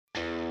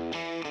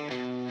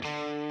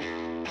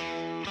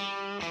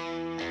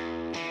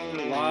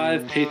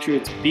Live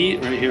Patriots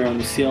Beat right here on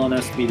the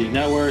CLNS Media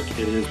Network.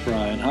 It is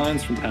Brian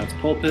Hines from Pat's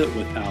Pulpit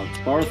with Alex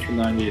Barth from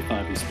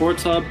 98.5 The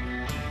Sports Hub.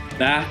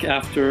 Back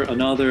after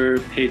another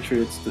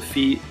Patriots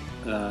defeat,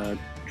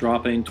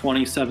 dropping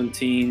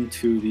 2017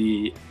 to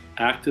the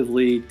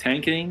actively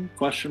tanking,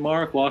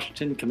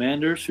 Washington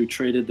Commanders, who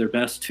traded their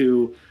best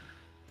two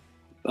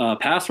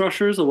pass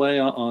rushers away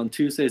on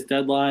Tuesday's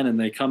deadline, and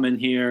they come in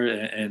here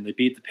and they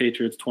beat the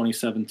Patriots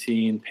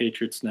 2017.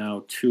 Patriots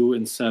now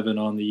 2-7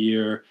 on the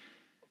year.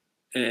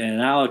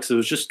 And Alex, it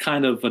was just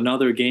kind of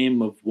another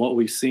game of what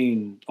we've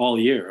seen all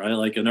year, right?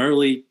 Like an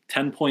early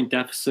 10-point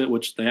deficit,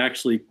 which they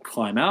actually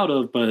climb out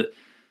of, but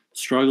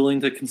struggling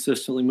to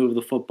consistently move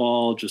the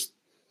football.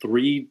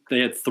 They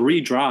had three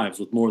drives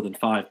with more than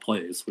 5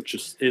 plays, which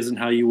just isn't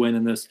how you win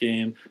in this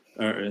game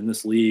or in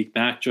this league.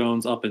 Mac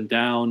Jones up and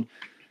down.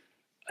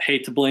 I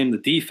hate to blame the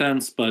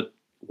defense, but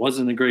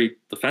wasn't a great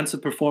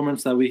defensive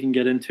performance that we can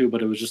get into,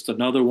 but it was just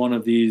another one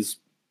of these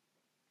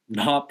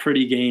not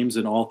pretty games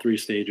in all 3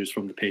 stages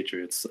from the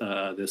Patriots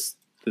this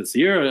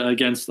year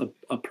against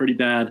a pretty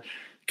bad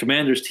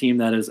Commanders team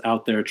that is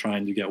out there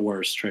trying to get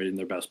worse, trading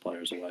their best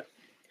players away.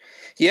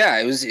 Yeah,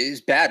 it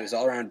was bad. It was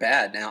all around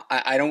bad. Now,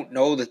 I don't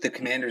know that the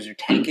Commanders are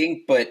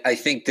tanking, but I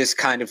think this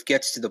kind of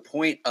gets to the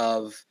point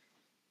of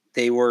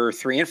they were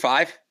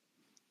 3-5,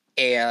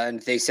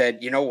 and they said,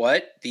 you know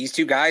what? These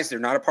two guys, they're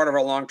not a part of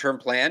our long-term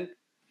plan.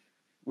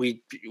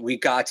 We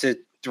got to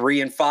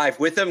 3-5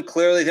 with them.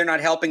 Clearly, they're not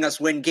helping us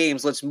win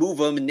games. Let's move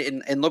them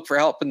and look for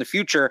help in the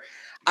future.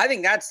 I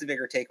think that's the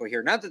bigger takeaway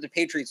here. Not that the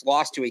Patriots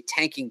lost to a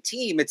tanking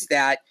team. It's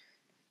that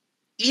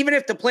even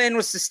if the plan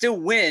was to still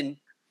win,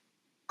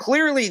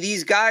 clearly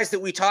these guys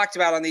that we talked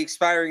about on the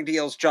expiring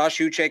deals, Josh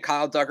Uche,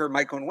 Kyle Duggar,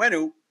 Mike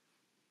Onwenu,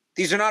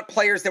 these are not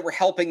players that were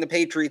helping the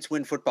Patriots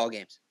win football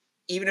games.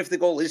 Even if the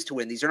goal is to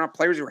win, these are not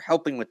players who are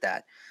helping with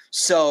that.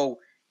 So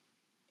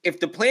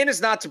if the plan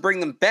is not to bring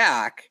them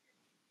back,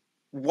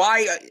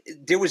 why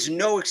there was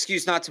no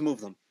excuse not to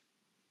move them.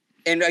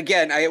 And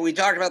again, we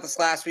talked about this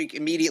last week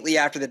immediately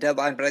after the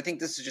deadline, but I think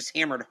this is just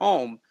hammered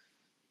home.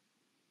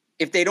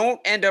 If they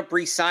don't end up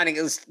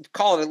re-signing, let's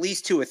call it at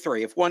least 2 or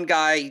 3. If one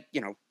guy,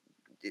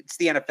 it's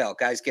the NFL,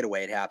 guys get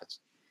away, it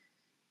happens.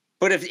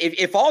 But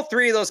if all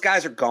 3 of those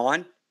guys are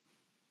gone,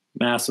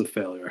 massive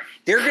failure.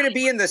 They're going to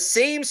be in the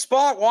same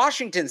spot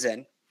Washington's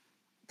in.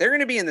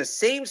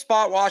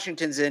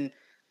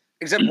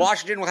 Except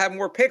Washington will have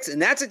more picks.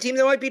 And that's a team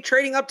that might be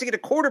trading up to get a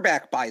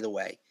quarterback, by the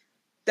way,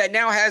 that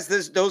now has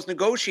those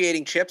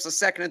negotiating chips, a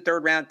 2nd and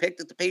 3rd round pick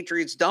that the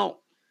Patriots don't.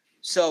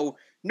 So,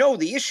 no,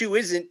 the issue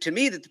isn't, to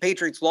me, that the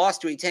Patriots lost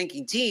to a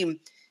tanking team.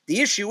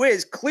 The issue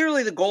is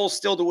clearly the goal is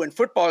still to win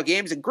football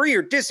games. Agree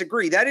or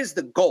disagree, that is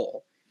the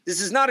goal.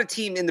 This is not a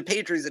team in the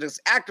Patriots that is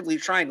actively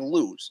trying to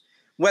lose,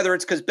 whether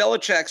it's because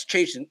Belichick's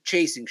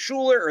chasing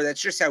Schuler or that's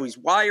just how he's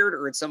wired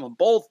or it's some of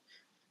both.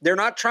 They're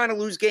not trying to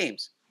lose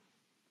games.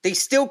 They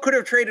still could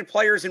have traded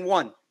players and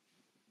won.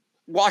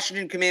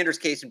 Washington Commanders,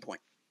 case in point.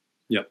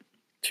 Yep.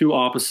 2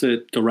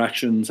 opposite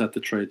directions at the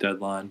trade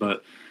deadline.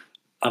 But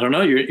I don't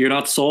know. You're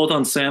not sold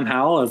on Sam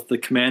Howell as the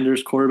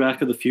Commanders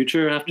quarterback of the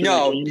future after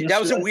that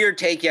was a weird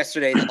take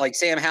yesterday. That like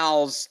Sam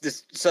Howell's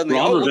this suddenly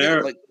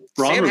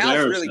Sam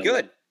Howell's really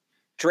good.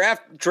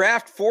 Draft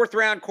 4th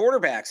round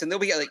quarterbacks, and they'll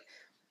be like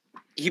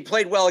he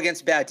played well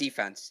against bad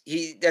defense.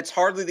 That's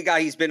hardly the guy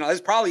he's been. That's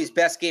probably his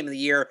best game of the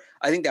year.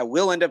 I think that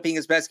will end up being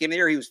his best game of the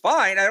year. He was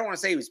fine. I don't want to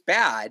say he was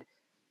bad,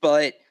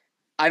 but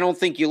I don't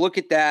think you look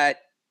at that.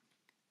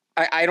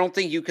 I don't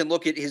think you can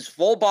look at his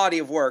full body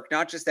of work,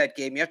 not just that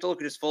game. You have to look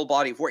at his full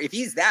body of work. If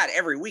he's that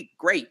every week,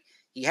 great.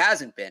 He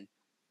hasn't been.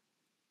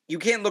 You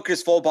can't look at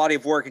his full body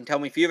of work and tell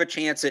me if you have a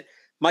chance at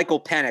Michael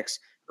Penix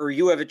or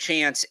you have a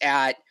chance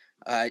at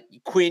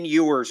Quinn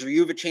Ewers or you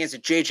have a chance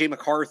at J.J.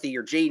 McCarthy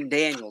or Jaden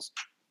Daniels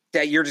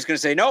that you're just going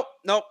to say, nope,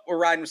 we're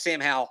riding with Sam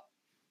Howell.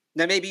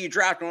 Then maybe you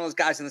draft one of those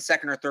guys in the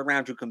 2nd or 3rd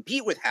round to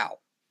compete with Howell.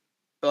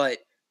 But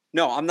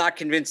no, I'm not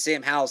convinced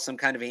Sam Howell's some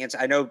kind of answer.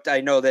 I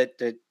know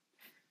that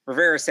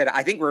Rivera said,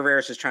 I think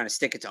Rivera's just trying to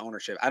stick it to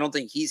ownership. I don't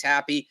think he's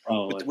happy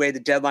with the way the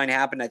deadline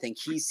happened. I think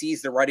he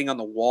sees the writing on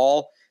the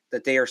wall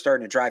that they are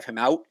starting to drive him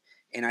out.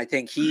 And I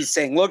think he's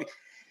saying, look,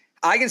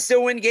 I can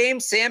still win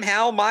games. Sam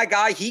Howell, my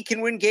guy, he can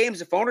win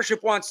games. If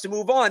ownership wants to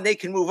move on, they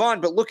can move on.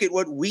 But look at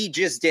what we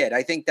just did.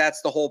 I think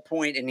that's the whole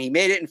point. And he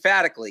made it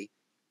emphatically.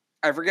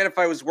 I forget if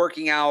I was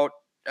walking out,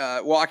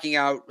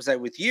 was I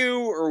with you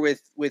or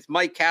with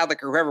Mike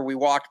Cadlick or whoever we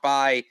walked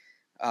by?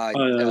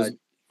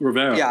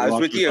 Rivera. Yeah, I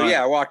was with you.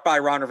 Yeah, I walked by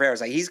Ron Rivera. I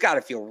was like, he's got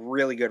to feel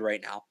really good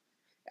right now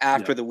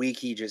after the week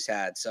he just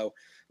had. So,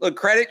 look,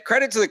 credit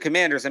to the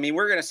Commanders. I mean,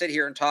 we're going to sit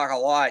here and talk a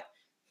lot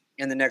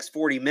in the next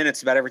 40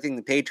 minutes about everything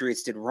the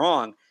Patriots did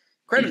wrong.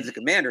 Credit to the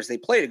Commanders. They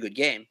played a good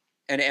game,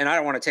 and I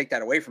don't want to take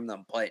that away from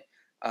them, but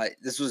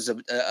this was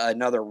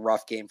another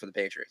rough game for the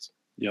Patriots.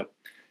 Yep.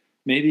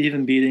 Maybe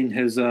even beating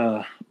his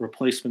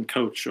replacement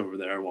coach over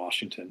there in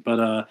Washington.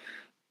 But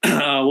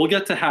we'll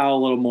get to Howell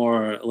a little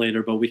more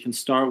later, but we can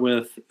start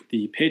with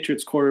the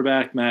Patriots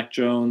quarterback, Mac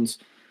Jones.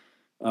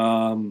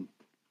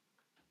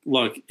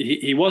 Look,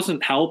 he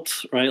wasn't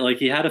helped, right? Like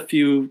he had a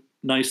few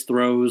nice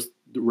throws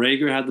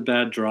Rager had the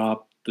bad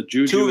drop. The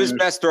Juju two of his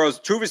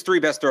three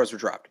best throws were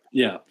dropped.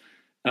 Yeah.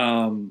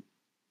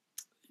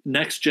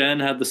 Next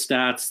Gen had the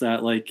stats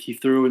that like he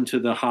threw into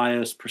the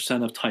highest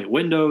percent of tight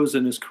windows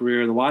in his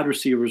career. The wide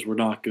receivers were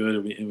not good,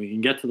 and we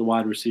can get to the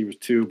wide receivers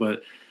too,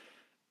 but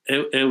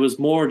it was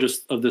more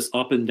just of this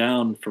up and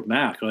down for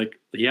Mac. Like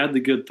he had the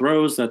good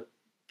throws that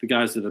the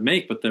guys didn't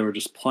make, but there were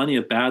just plenty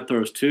of bad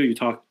throws too. You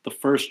talk the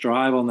first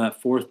drive on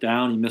that fourth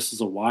down, he misses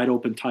a wide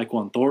open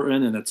Tyquan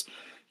Thornton, and it's,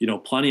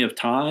 plenty of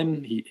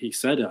time. He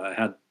said, I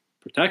had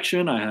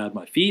protection, I had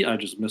my feet, I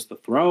just missed the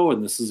throw,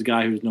 and this is a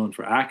guy who's known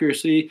for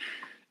accuracy.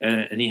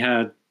 And he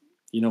had,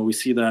 we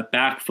see that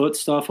back foot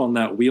stuff on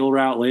that wheel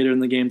route later in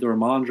the game to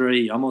Ramondre.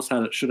 He almost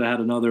should have had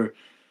another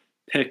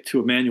pick to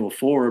Emmanuel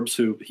Forbes,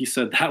 who he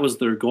said that was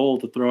their goal,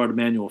 to throw out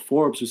Emmanuel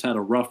Forbes, who's had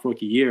a rough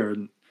rookie year.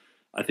 And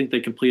I think they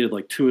completed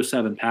like 2 of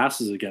 7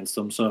 passes against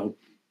him. So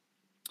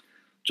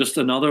just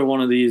another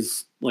one of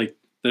these, like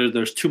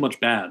there's too much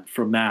bad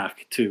from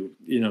Mac to,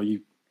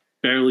 you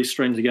barely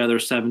string together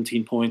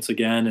 17 points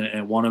again.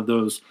 And one of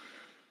those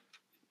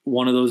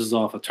is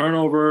off a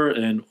turnover,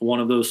 and one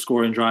of those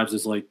scoring drives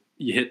is like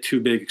you hit 2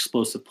 big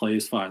explosive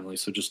plays finally.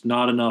 So just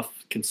not enough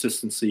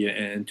consistency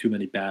and too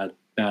many bad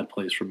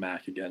plays from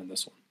Mac again in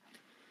this one.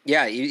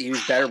 Yeah, he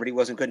was better, but he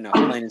wasn't good enough,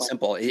 plain and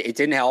simple. It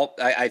didn't help.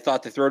 I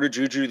thought the throw to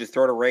Juju, the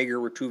throw to Rager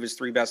were 2 of his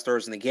 3 best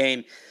throws in the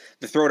game.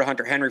 The throw to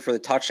Hunter Henry for the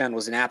touchdown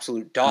was an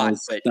absolute dot.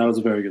 That was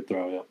a very good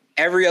throw, yeah.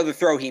 Every other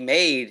throw he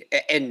made,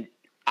 and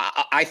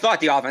I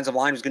thought the offensive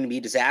line was going to be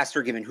a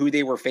disaster given who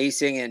they were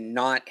facing and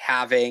not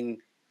having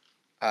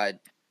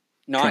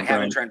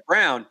Trent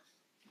Brown.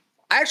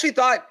 I actually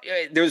thought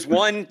there was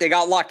one, they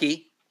got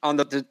lucky on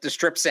the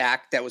strip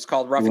sack that was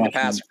called roughing the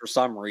passer for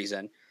some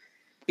reason.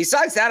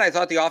 Besides that, I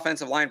thought the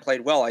offensive line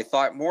played well. I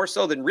thought more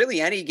so than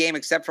really any game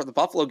except for the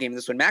Buffalo game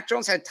this one. Mac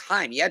Jones had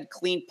time. He had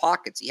clean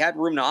pockets. He had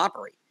room to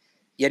operate.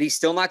 Yet he's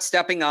still not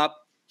stepping up.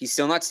 He's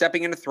still not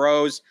stepping into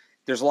throws.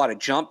 There's a lot of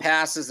jump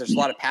passes. There's a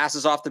lot of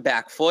passes off the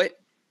back foot.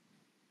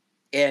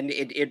 And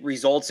it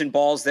results in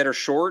balls that are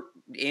short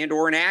and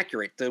or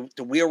inaccurate.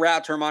 The wheel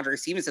route to Ramondre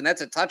Stevenson,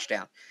 that's a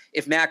touchdown.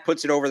 If Mac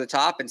puts it over the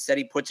top, instead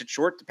he puts it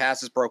short, the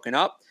pass is broken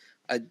up.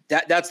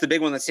 That's the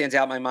big one that stands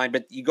out in my mind.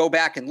 But you go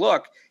back and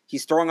look,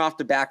 he's throwing off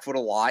the back foot a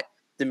lot.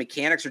 The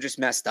mechanics are just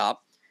messed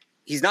up.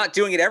 He's not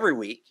doing it every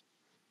week,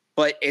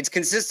 but it's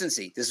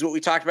consistency. This is what we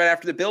talked about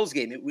after the Bills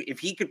game. If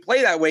he could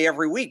play that way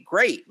every week,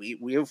 great.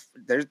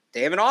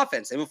 They have an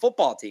offense. They have a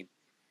football team.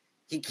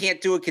 He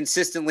can't do it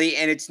consistently,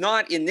 and it's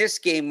not in this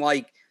game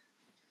like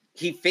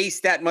he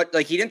faced that much.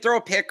 Like he didn't throw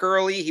a pick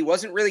early. He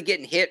wasn't really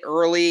getting hit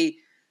early.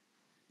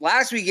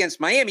 Last week against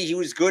Miami, he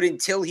was good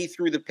until he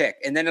threw the pick,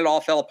 and then it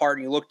all fell apart,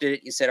 and you looked at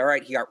it, you said, all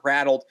right, he got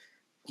rattled.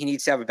 He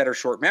needs to have a better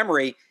short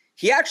memory.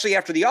 He actually,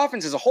 after the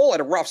offense as a whole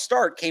had a rough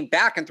start, came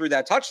back and threw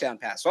that touchdown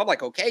pass. So I'm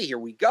like, okay, here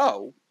we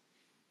go.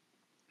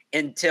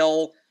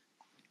 Until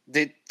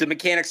the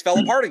mechanics fell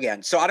apart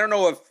again. So I don't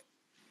know if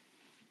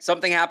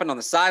something happened on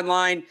the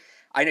sideline.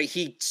 I know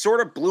he sort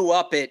of blew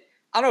up at,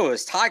 I don't know if it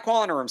was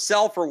Tyquan or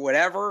himself or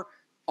whatever,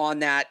 on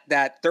that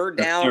third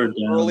down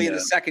early in the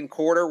second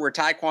quarter where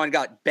Tyquan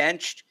got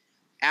benched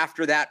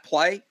after that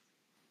play.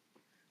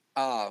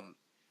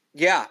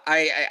 Yeah,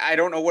 I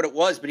don't know what it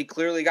was, but he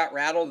clearly got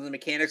rattled and the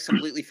mechanics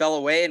completely fell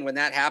away. And when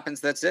that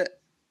happens, that's it.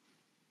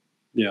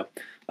 Yeah.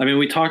 I mean,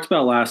 we talked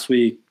about last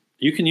week,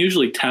 you can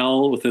usually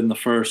tell within the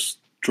first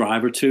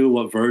drive or two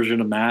what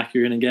version of Mac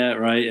you're going to get,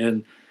 right?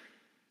 And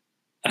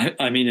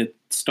I mean, it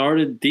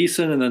started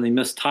decent and then he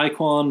missed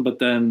Tyquan, but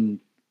then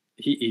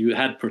he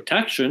had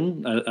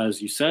protection,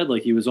 as you said.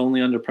 Like he was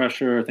only under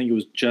pressure. I think it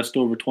was just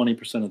over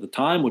 20% of the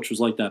time, which was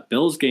like that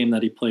Bills game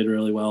that he played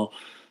really well.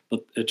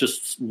 But it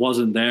just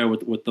wasn't there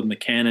with the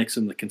mechanics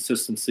and the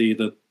consistency.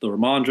 The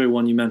Ramondre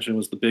one you mentioned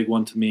was the big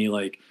one to me.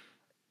 Like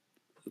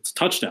it's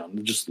touchdown.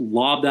 Just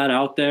lob that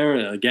out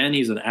there. Again,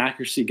 he's an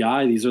accuracy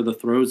guy. These are the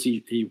throws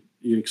you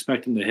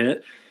expect him to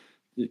hit.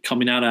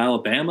 Coming out of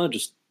Alabama,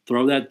 just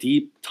throw that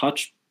deep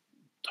touch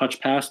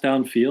pass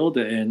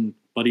downfield,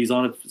 but he's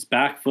on his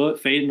back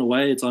foot, fading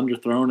away. It's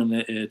underthrown and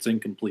it's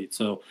incomplete.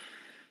 So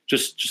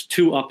just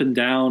too up and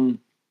down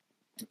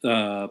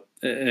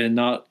and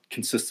not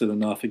consistent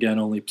enough. Again,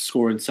 only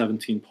scoring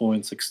 17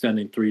 points,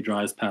 extending 3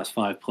 drives past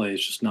 5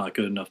 plays, just not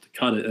good enough to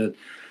cut it.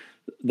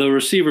 The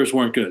receivers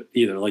weren't good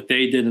either. Like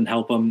they didn't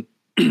help him.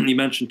 You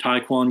mentioned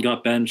Tyquan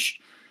got benched.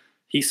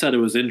 He said it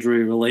was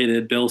injury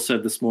related. Bill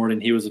said this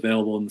morning he was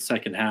available in the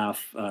second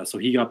half. So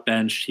he got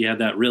benched. He had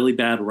that really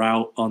bad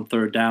route on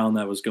third down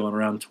that was going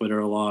around Twitter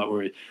a lot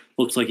where it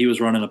looks like he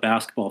was running a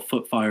basketball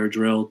foot fire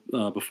drill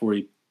before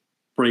he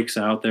breaks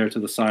out there to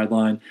the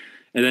sideline.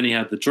 And then he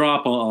had the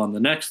drop on the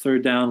next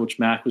third down, which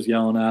Mac was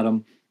yelling at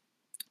him.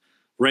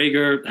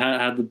 Rager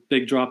had the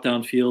big drop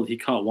downfield. He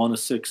caught 1 of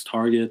 6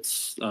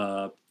 targets.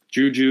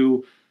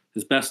 Juju,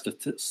 his best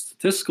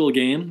statistical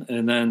game,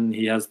 and then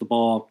he has the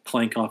ball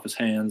clank off his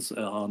hands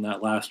on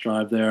that last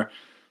drive there.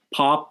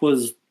 Pop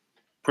was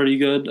pretty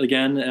good,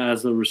 again,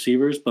 as the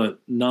receivers, but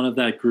none of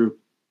that group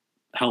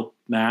helped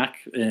Mac.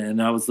 And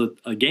that was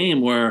a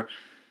game where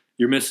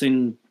you're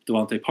missing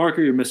Devontae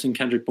Parker, you're missing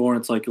Kendrick Bourne.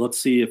 It's like, let's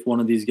see if one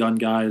of these young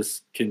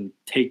guys can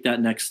take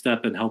that next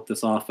step and help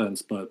this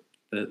offense. But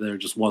there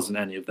just wasn't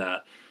any of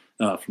that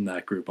from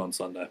that group on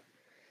Sunday.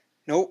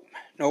 Nope.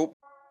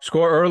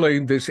 Score early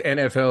this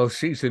NFL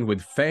season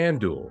with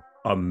FanDuel,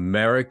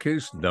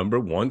 America's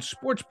 #1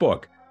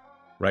 sportsbook.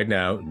 Right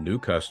now, new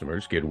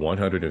customers get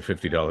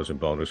 $150 in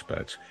bonus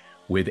bets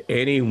with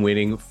any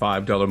winning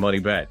 $5 money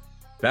bet.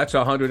 That's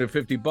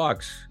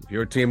 $150 if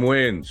your team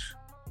wins.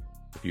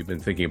 If you've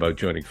been thinking about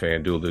joining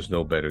FanDuel, there's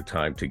no better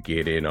time to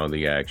get in on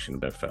the action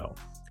in NFL.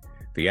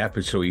 The app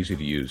is so easy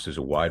to use. There's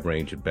a wide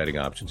range of betting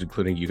options,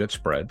 including you got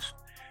spreads,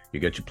 you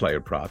got your player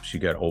props,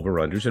 you got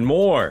over-unders, and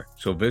more.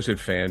 So visit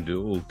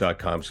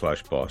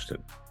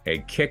FanDuel.com/Boston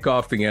and kick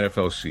off the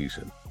NFL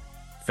season.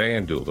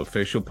 FanDuel,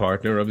 official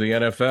partner of the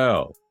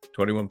NFL.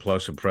 21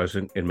 plus and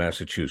present in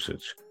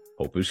Massachusetts.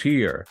 Hope is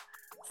here.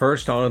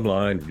 First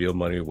online real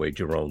money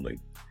wager only.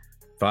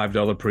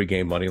 $5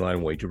 pregame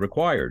moneyline wager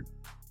required.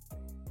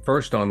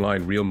 First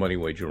online real money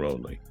wager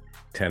only.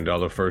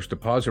 $10 first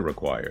deposit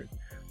required.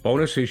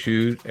 Bonus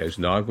issued as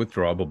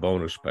non-withdrawable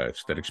bonus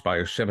bets that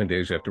expire 7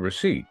 days after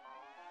receipt.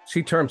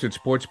 See terms at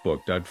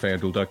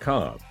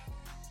sportsbook.fanduel.com.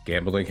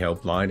 Gambling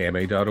helpline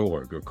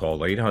ma.org or call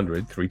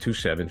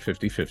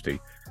 800-327-5050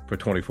 for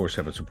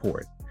 24/7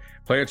 support.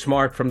 Play it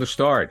smart from the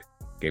start.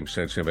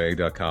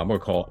 GameSenseMA.com or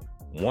call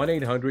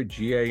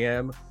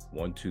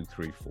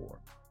 1-800-GAM-1234.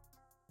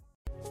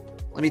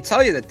 Let me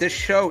tell you that this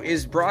show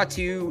is brought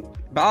to you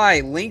by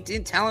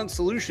LinkedIn Talent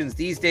Solutions.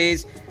 These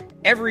days,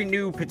 every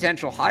new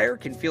potential hire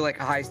can feel like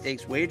a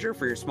high-stakes wager.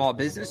 For your small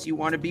business, you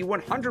want to be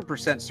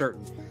 100%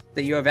 certain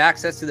that you have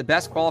access to the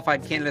best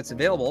qualified candidates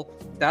available.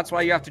 That's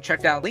why you have to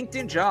check out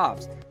LinkedIn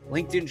Jobs.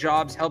 LinkedIn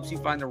Jobs helps you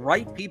find the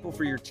right people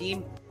for your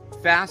team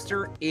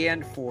faster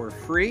and for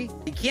free.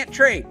 You can't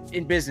trade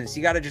in business.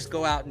 You got to just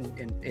go out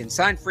and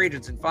sign free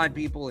agents and find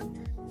people,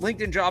 and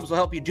LinkedIn Jobs will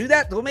help you do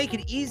that. They'll make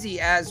it easy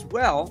as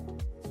well.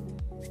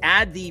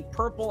 Add the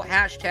purple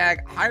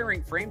hashtag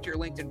hiring frame to your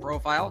LinkedIn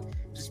profile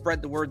to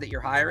spread the word that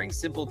you're hiring.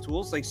 Simple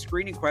tools like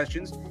screening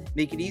questions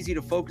make it easy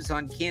to focus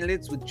on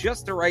candidates with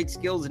just the right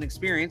skills and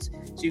experience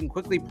so you can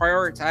quickly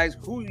prioritize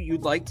who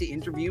you'd like to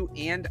interview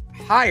and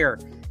hire.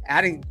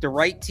 Adding the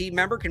right team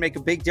member can make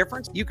a big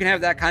difference. You can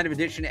have that kind of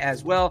addition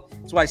as well.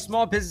 That's why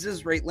small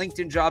businesses rate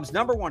LinkedIn Jobs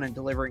 #1 in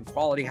delivering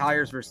quality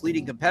hires versus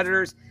leading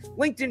competitors.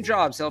 LinkedIn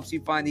Jobs helps you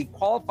find the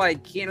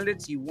qualified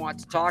candidates you want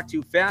to talk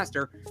to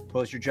faster.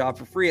 Post your job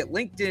for free at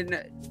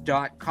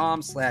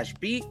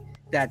linkedin.com/beat.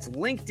 That's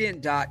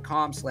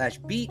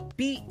linkedin.com/beat,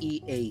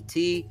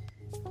 BEAT,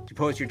 to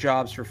post your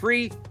jobs for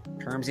free.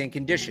 Terms and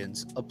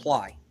conditions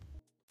apply.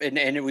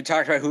 And we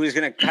talked about who was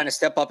going to kind of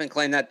step up and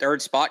claim that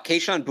third spot.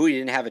 Kayshon Boutte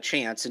didn't have a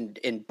chance.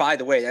 And by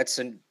the way, I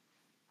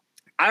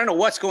don't know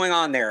what's going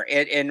on there.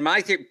 And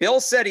my theory, Bill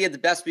said he had the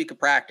best week of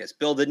practice.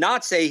 Bill did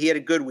not say he had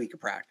a good week of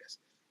practice.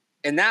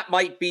 And that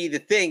might be the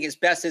thing. His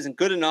best isn't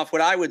good enough.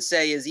 What I would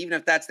say is, even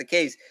if that's the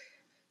case,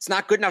 it's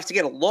not good enough to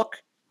get a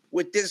look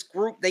with this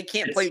group. They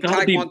can't play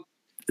Taekwondo.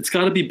 It's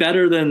got to be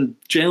better than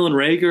Jalen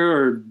Reagor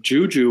or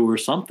Juju or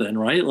something,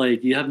 right?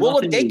 Like, you have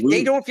nothing to lose.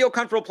 They don't feel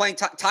comfortable playing.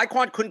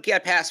 Taekwondo couldn't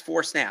get past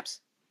 4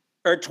 snaps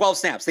or 12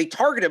 snaps. They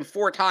targeted him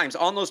 4 times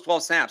on those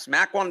 12 snaps.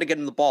 Mac wanted to get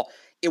him the ball.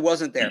 It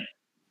wasn't there.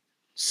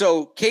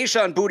 So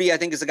Kayshon Boutte, I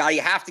think, is a guy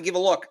you have to give a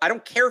look. I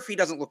don't care if he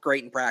doesn't look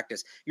great in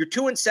practice. You're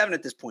 2-7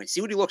 at this point.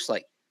 See what he looks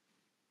like.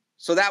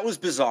 So that was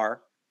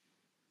bizarre.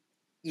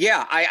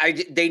 Yeah,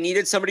 they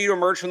needed somebody to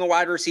emerge from the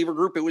wide receiver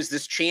group. It was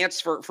this chance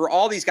for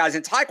all these guys.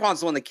 And Taekwon's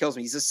the one that kills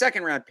me. He's a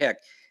second-round pick.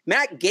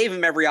 Matt gave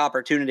him every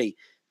opportunity.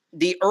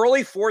 The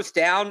early 4th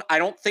down, I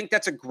don't think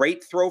that's a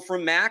great throw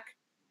from Mac.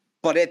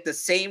 But at the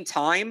same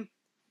time,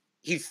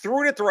 he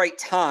threw it at the right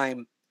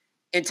time.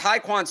 And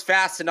Taekwon's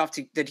fast enough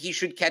that he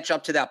should catch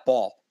up to that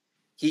ball.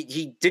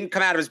 He didn't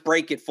come out of his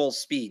break at full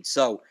speed.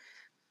 So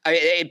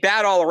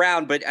bad all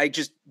around, but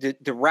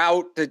the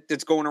route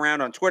that's going around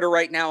on Twitter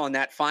right now on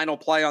that final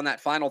play, on that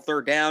final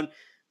 3rd down,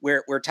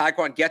 where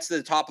Taekwon gets to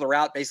the top of the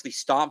route, basically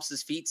stomps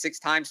his feet 6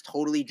 times,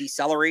 totally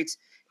decelerates,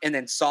 and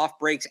then soft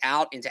breaks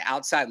out into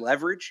outside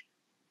leverage.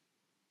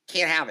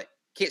 Can't have it.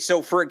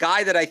 So for a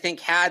guy that I think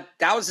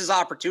that was his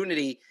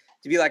opportunity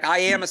to be like, I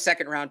am a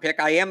 2nd-round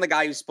pick. I am the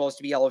guy who's supposed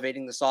to be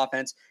elevating this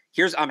offense.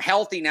 I'm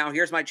healthy now.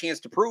 Here's my chance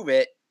to prove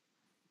it.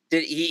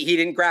 He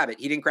didn't grab it.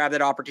 He didn't grab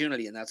that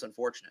opportunity, and that's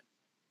unfortunate.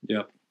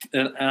 Yeah.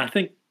 And I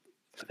think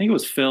it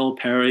was Phil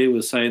Perry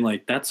was saying,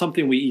 like, that's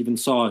something we even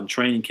saw in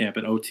training camp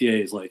at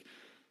OTAs. Like,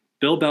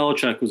 Bill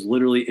Belichick was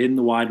literally in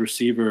the wide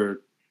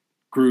receiver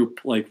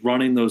group, like,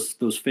 running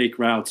those fake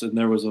routes. And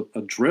there was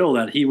a drill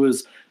that he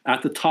was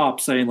at the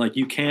top saying, like,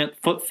 you can't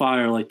foot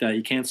fire like that.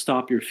 You can't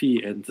stop your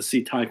feet. And to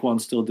see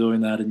Taekwon still doing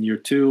that in year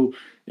 2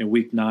 in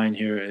week 9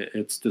 here,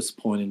 it's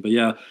disappointing. But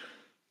yeah,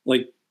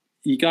 like,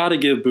 you got to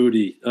give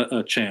Boutte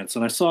a chance.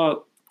 And I saw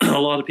a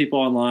lot of people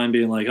online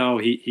being like, oh,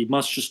 he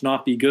must just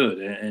not be good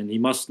and he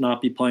must not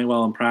be playing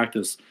well in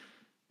practice.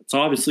 It's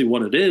obviously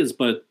what it is,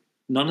 but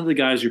none of the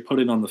guys you're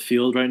putting on the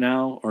field right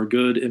now are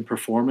good in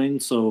performing.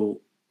 So,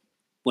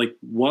 like,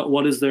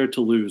 what is there to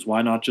lose?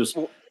 Why not just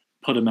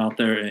put him out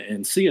there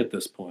and see at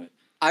this point.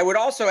 I would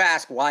also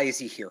ask, why is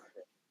he here?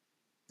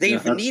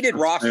 They've needed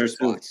roster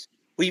spots.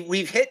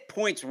 We've hit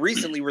points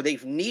recently where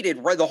they've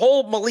needed the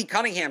whole Malik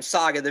Cunningham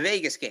saga, the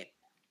Vegas game.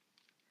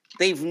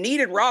 They've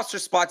needed roster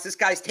spots. This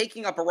guy's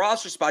taking up a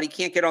roster spot. He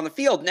can't get on the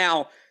field.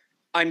 Now,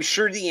 I'm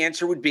sure the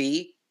answer would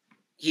be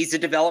he's a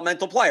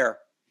developmental player.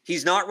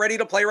 He's not ready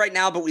to play right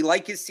now, but we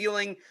like his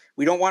ceiling.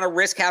 We don't want to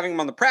risk having him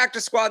on the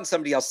practice squad and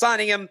somebody else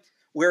signing him.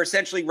 We're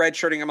essentially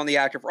redshirting him on the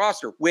active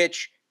roster,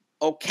 which,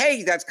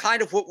 okay, that's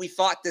kind of what we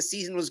thought this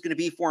season was going to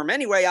be for him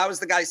anyway. I was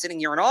the guy sitting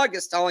here in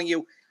August telling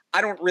you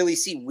I don't really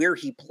see where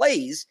he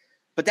plays,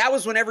 but that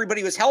was when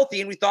everybody was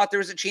healthy and we thought there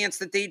was a chance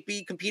that they'd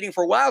be competing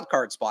for a wild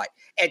card spot.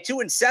 At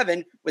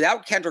 2-7,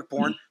 without Kendrick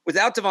Bourne,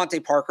 without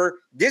Devontae Parker,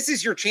 this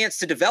is your chance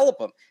to develop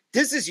him.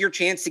 This is your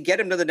chance to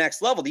get him to the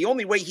next level. The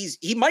only way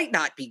he might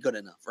not be good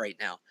enough right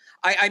now.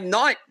 I'm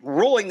not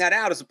ruling that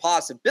out as a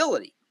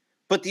possibility,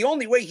 but the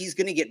only way he's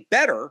going to get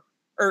better,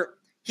 or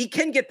he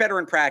can get better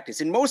in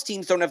practice. And most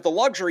teams don't have the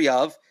luxury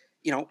of,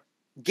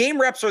 game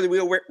reps are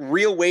the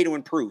real way to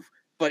improve.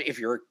 But if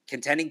you're a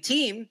contending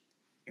team,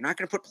 you're not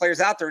going to put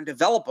players out there and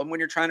develop them when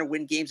you're trying to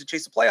win games and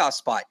chase a playoff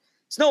spot.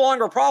 It's no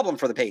longer a problem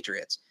for the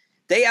Patriots.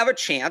 They have a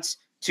chance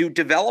to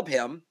develop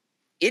him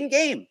in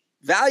game,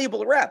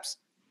 valuable reps,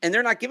 and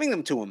they're not giving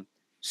them to him.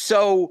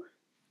 So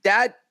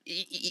that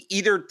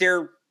either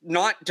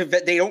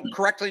they don't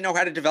correctly know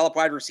how to develop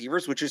wide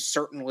receivers, which is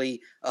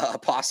certainly a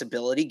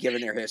possibility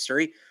given their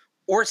history,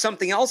 or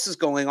something else is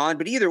going on.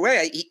 But either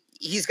way,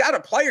 he's got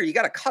a player. You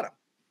got to cut him.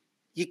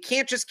 You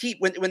can't just keep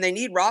when they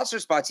need roster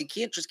spots. You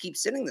can't just keep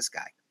sitting this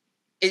guy.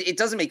 It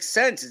doesn't make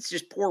sense. It's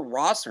just poor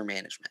roster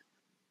management.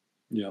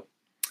 Yeah.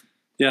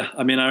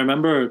 I mean, I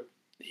remember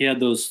he had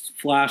those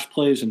flash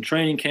plays in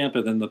training camp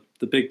and then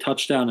the big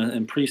touchdown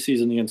in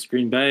preseason against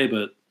Green Bay.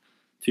 But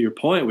to your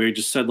point, where you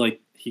just said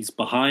he's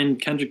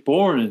behind Kendrick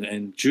Bourne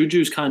and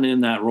Juju's kind of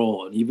in that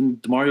role, and even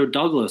Demario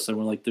Douglas, and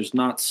we're like, there's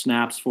not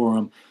snaps for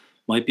him.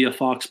 Might be a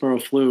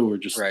Foxborough flu or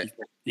just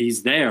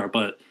he's there,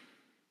 but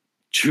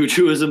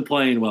Juju isn't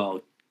playing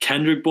well.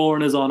 Kendrick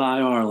Bourne is on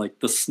IR.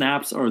 The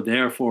snaps are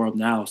there for him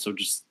now. So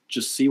just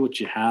see what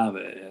you have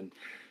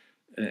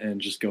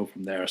and just go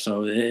from there.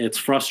 So it's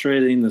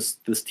frustrating.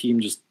 This team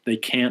they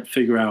can't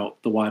figure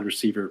out the wide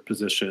receiver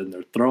position.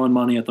 They're throwing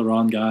money at the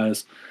wrong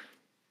guys.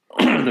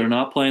 They're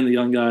not playing the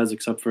young guys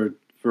except for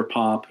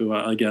Pop, who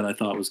again I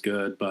thought was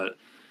good, but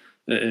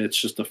it's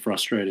just a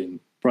frustrating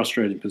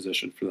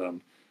position for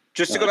them.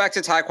 Just to go back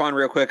to Tyquan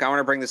real quick, I want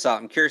to bring this up.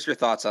 I'm curious your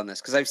thoughts on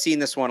this because I've seen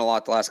this one a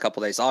lot the last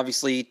couple of days.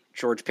 Obviously,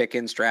 George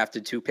Pickens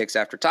drafted 2 picks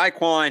after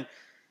Tyquan.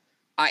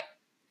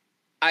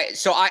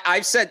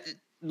 I've said,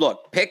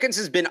 look, Pickens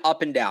has been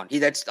up and down.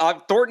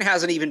 Thornton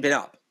hasn't even been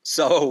up.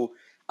 So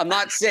I'm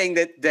not saying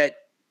that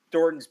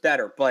Thornton's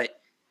better, but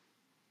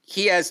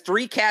he has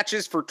 3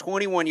 catches for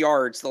 21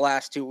 yards the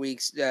last 2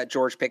 weeks.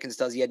 George Pickens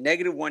does. He had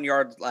 -1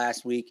 yard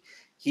last week.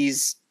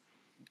 He's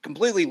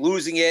completely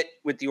losing it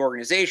with the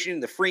organization,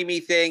 the free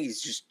me thing.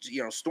 He's just,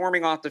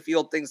 storming off the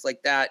field, things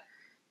like that.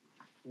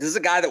 This is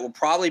a guy that will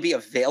probably be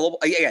available.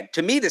 Again,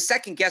 to me, the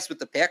second guess with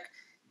the pick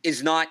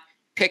is not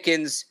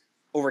Pickens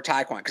over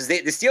Tyquan because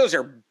the Steelers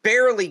are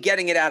barely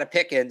getting it out of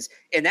Pickens,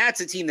 and that's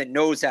a team that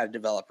knows how to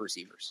develop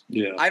receivers.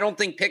 Yeah. I don't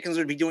think Pickens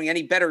would be doing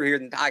any better here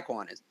than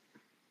Tyquan is.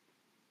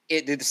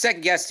 The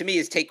second guess to me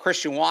is take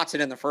Christian Watson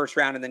in the first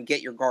round and then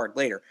get your guard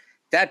later.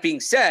 That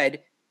being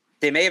said,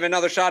 they may have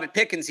another shot at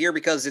Pickens here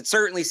because it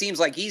certainly seems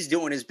like he's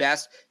doing his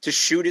best to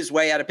shoot his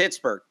way out of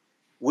Pittsburgh.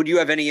 Would you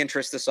have any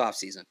interest this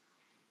offseason?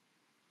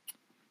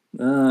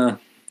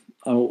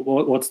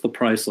 What's the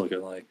price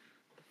looking like?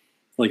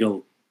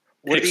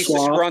 These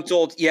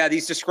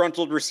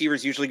disgruntled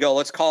receivers usually go,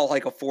 let's call a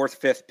 4th,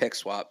 5th pick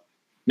swap.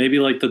 Maybe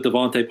the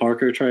Devontae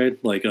Parker trade,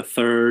 a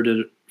third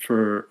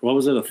for, what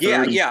was it? A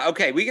third? Yeah.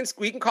 Okay. We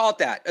can call it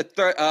that.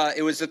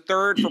 It was a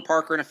third for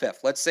Parker and a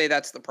 5th. Let's say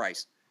that's the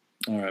price.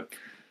 All right.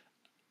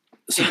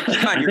 So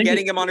you're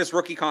getting him on his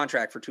rookie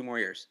contract for 2 more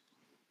years.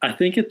 I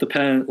think it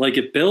depends.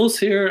 If Bill's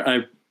here,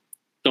 I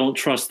don't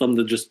trust them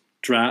to just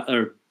draft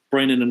or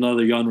bring in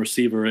another young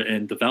receiver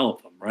and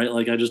develop them, right?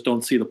 I just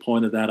don't see the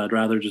point of that. I'd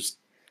rather just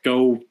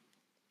go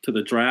to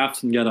the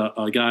draft and get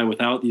a guy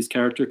without these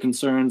character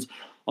concerns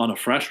on a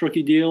fresh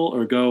rookie deal,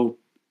 or go,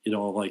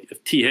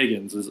 if T.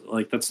 Higgins is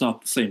that's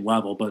not the same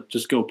level, but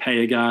just go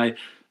pay a guy,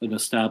 an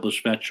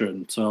established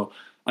veteran. So,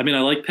 I mean, I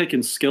like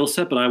Pickens' skill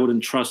set, but I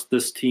wouldn't trust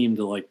this team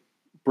to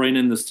bring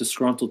in this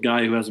disgruntled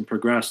guy who hasn't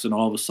progressed, and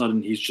all of a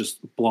sudden he's just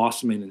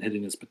blossoming and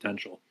hitting his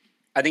potential.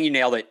 I think you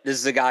nailed it. This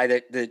is a guy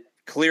that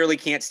clearly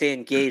can't stay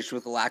engaged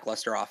with a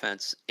lackluster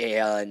offense,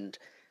 and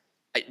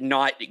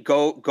not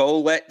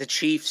go let the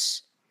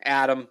Chiefs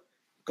at him,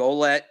 go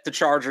let the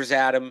Chargers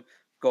at him,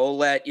 go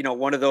let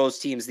one of those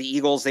teams, the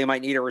Eagles. They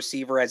might need a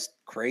receiver. As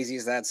crazy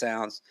as that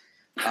sounds,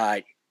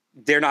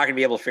 they're not going to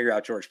be able to figure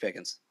out George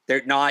Pickens.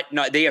 They're not.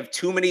 They have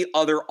too many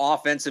other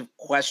offensive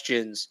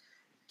questions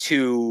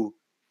to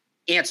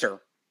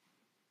answer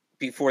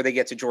before they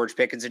get to George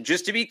Pickens. And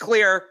just to be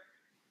clear,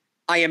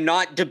 I am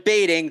not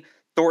debating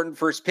Thornton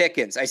versus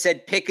Pickens. I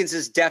said Pickens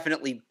is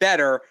definitely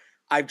better.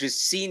 I've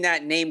just seen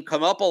that name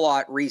come up a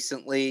lot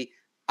recently.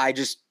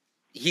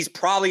 He's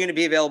probably going to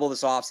be available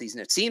this offseason.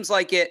 It seems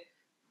like it.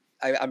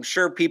 I'm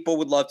sure people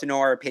would love to know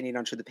our opinion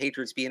on should the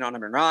Patriots be in on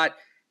him or not.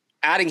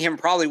 Adding him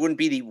probably wouldn't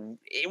be the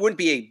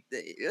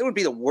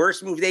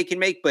worst move they can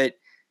make, but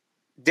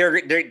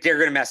they're going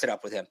to mess it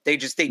up with him. They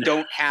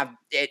don't have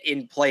it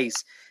in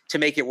place to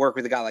make it work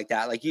with a guy like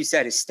that. Like you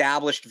said,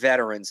 established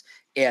veterans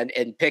and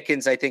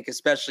Pickens, I think,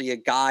 especially a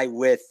guy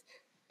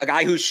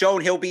who's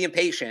shown he'll be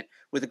impatient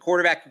with a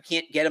quarterback who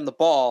can't get him the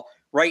ball.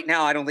 Right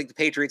now, I don't think the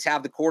Patriots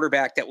have the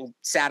quarterback that will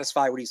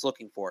satisfy what he's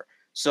looking for.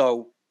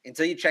 So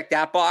until you check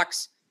that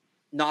box,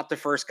 not the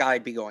first guy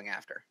I'd be going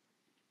after.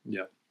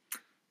 Yeah.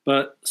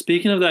 But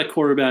speaking of that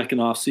quarterback and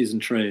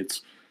offseason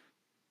trades,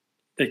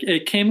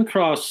 it came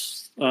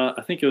across,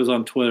 I think it was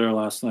on Twitter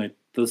last night,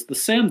 the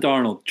Sam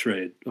Darnold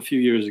trade a few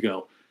years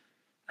ago.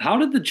 How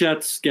did the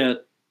Jets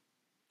get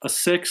a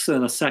 6th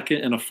and a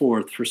 2nd and a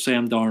 4th for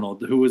Sam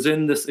Darnold, who was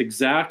in this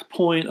exact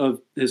point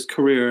of his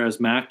career as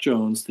Mac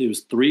Jones? He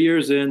was 3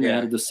 years in. They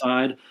had to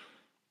decide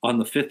on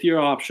the 5th-year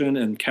option,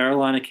 and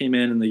Carolina came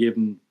in and they gave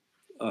him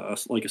a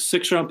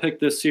 6th-round pick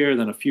this year,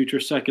 then a future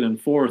 2nd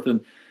and 4th.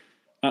 And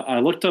I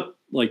looked up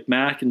like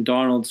Mac and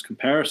Darnold's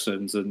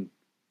comparisons, and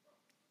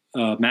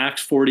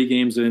Mac's 40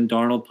 games in.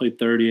 Darnold played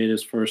 38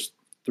 his first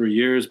 3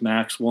 years.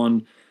 Mac's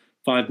won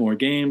 5 more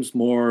games,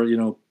 more,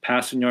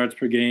 passing yards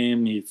per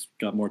game. He's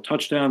got more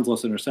touchdowns,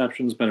 less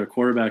interceptions, better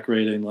quarterback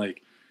rating.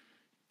 Like,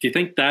 do you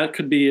think that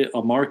could be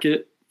a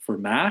market for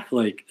Mac?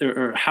 Like,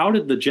 or how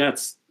did the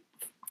Jets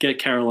get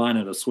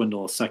Carolina to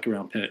swindle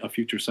a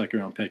future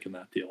 2nd-round pick in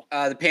that deal?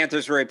 The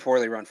Panthers were a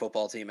poorly run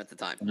football team at the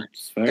time.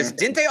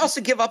 Didn't they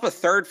also give up a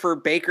 3rd for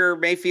Baker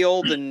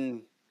Mayfield?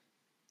 And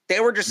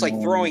they were just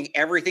throwing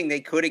everything they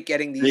could at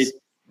getting these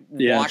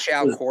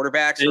washout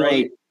quarterbacks,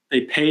 right?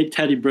 They paid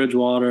Teddy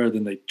Bridgewater,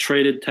 then they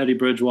traded Teddy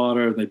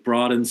Bridgewater, they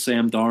brought in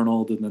Sam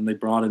Darnold, and then they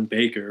brought in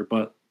Baker.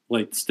 But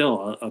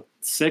still a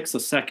 6th, a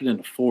 2nd,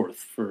 and a 4th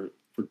for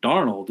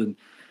Darnold. And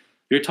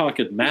you're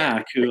talking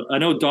Mac, who I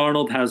know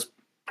Darnold has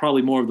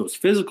probably more of those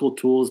physical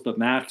tools, but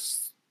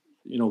Mac's,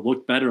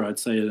 looked better, I'd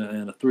say,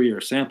 in a 3-year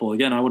sample.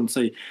 Again, I wouldn't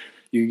say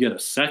you could get a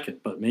 2nd,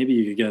 but maybe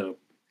you could get a,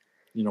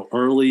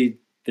 early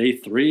day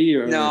 3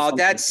 or no.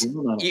 That's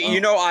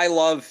I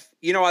love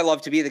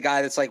to be the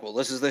guy that's like, well,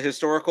 this is the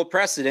historical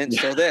precedent,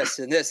 so this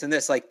and this and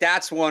this. Like,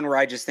 that's one where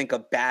I just think a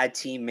bad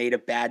team made a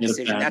bad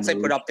decision. That's I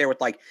put up there with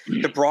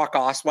the Brock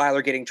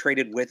Osweiler getting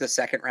traded with a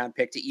 2nd-round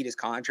pick to eat his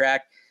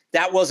contract.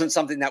 That wasn't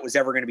something that was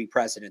ever going to be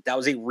precedent. That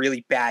was a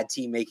really bad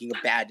team making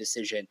a bad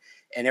decision,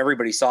 and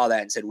everybody saw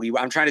that and said,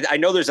 I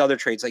know there's other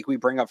trades like we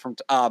bring up from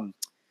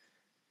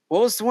what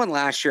was the one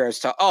last year I was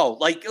talking? Oh,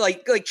 like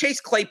Chase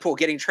Claypool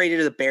getting traded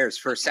to the Bears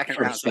for a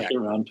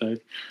 2nd-round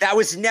pick. That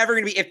was never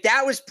going to be. If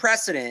that was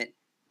precedent,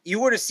 you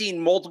would have seen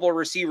multiple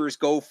receivers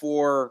go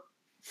for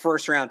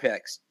 1st-round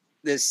picks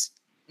this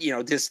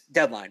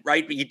deadline,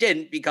 right? But you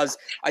didn't, because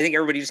I think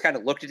everybody just kind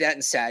of looked at that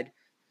and said,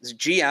 this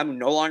GM who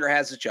no longer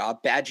has his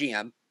job, bad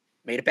GM,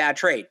 made a bad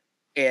trade,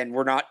 and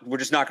we're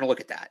just not going to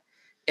look at that.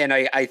 And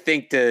I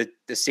think the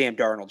Sam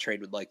Darnold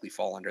trade would likely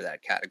fall under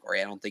that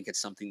category. I don't think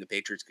it's something the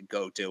Patriots could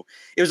go to.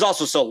 It was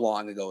also so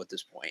long ago at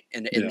this point.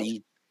 And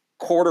the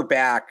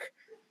quarterback,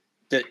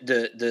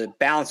 the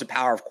balance of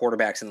power of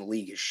quarterbacks in the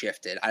league has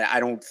shifted. I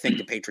don't think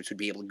the Patriots would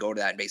be able to go to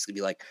that and basically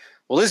be like,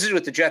 well, this is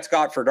what the Jets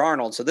got for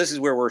Darnold, so this is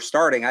where we're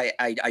starting.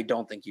 I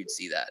don't think you'd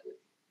see that.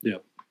 Yeah,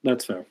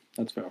 that's fair.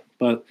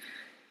 But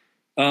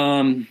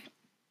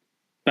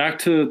back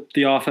to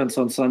the offense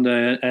on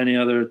Sunday. Any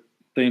other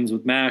things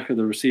with Mac or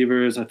the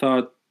receivers? I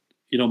thought,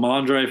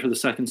 Mondre for the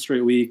 2nd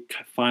straight week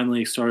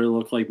finally started to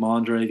look like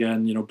Mondre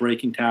again,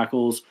 breaking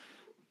tackles.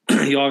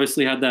 He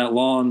obviously had that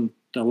long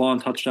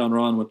touchdown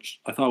run, which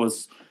I thought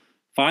was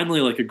finally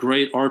like a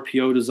great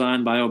RPO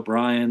design by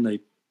O'Brien.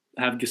 They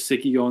have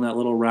Gesicki going that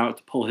little route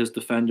to pull his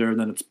defender, and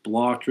then it's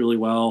blocked really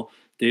well.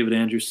 David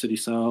Andrews, City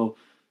So.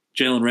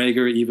 Jalen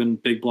Reagor, even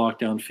big block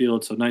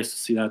downfield. So nice to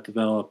see that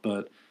develop.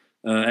 But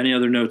any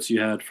other notes you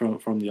had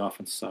from the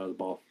offensive side of the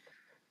ball?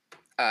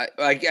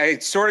 I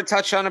sort of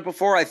touched on it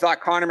before. I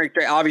thought Connor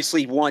McDermott,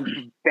 obviously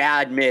one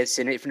bad miss,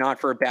 and if not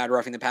for a bad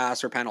roughing the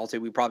passer penalty,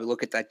 we probably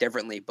look at that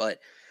differently. But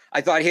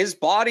I thought his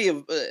body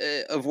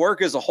of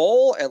work as a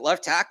whole at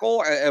left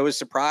tackle, I was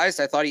surprised.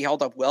 I thought he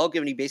held up well,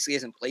 given he basically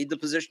hasn't played the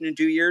position in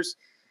 2 years.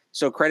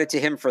 So credit to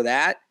him for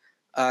that.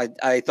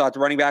 I thought the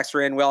running backs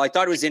ran well. I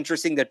thought it was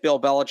interesting that Bill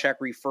Belichick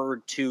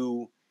referred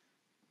to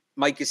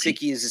Mike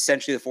Gesicki as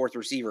essentially the 4th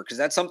receiver, because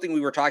that's something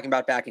we were talking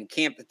about back in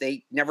camp that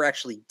they never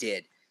actually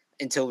did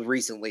until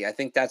recently. I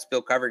think that's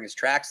Bill covering his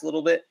tracks a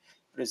little bit,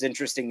 but it was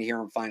interesting to hear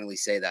him finally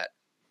say that.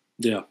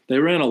 Yeah, they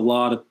ran a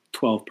lot of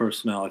 12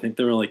 personnel. I think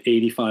they were like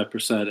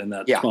 85% in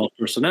that 12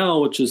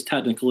 personnel, which is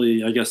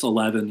technically, I guess,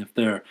 11 if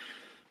they're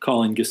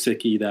calling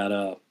Gesicki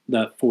that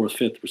 4th,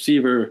 5th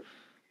receiver.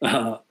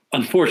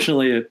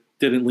 Unfortunately, it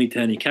didn't lead to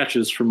any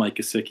catches for Mike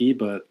Gesicki,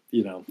 but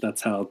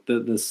that's how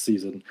this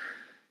season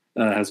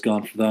has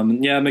gone for them.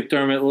 And yeah,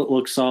 McDermott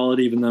looks solid,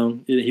 even though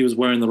he was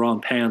wearing the wrong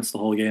pants the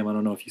whole game. I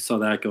don't know if you saw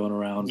that going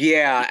around.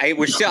 Yeah, I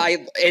was.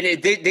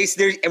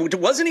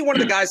 Wasn't he one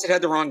of the guys that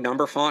had the wrong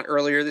number font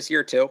earlier this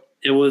year too?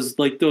 It was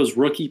like those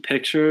rookie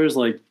pictures,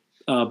 like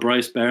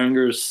Bryce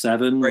Behringer's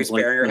 7. Bryce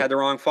Behringer had the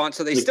wrong font,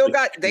 so they still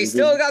got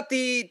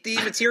the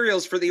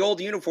materials for the old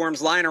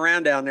uniforms lying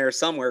around down there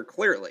somewhere.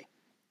 Clearly,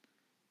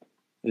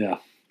 yeah,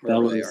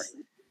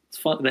 it's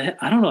fun.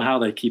 I don't know how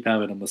they keep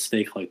having a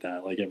mistake like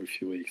that, like every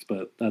few weeks,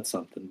 but that's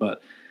something.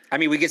 But I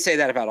mean, we could say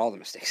that about all the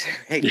mistakes.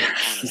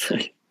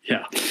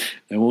 Yeah,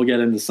 and we'll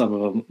get into some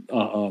of them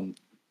on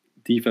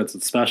defense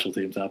and special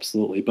teams,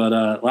 absolutely.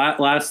 But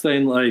last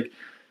thing,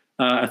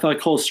 I thought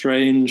Cole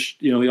Strange,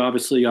 he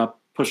obviously got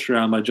pushed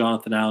around by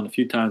Jonathan Allen a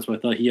few times, but I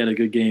thought he had a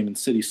good game in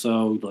City.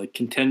 So,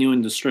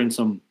 continuing to string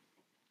some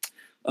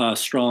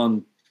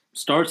strong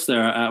starts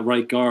there at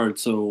right guard.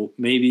 So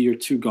maybe your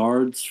 2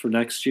 guards for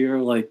next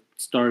year,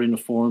 starting to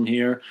form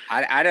here.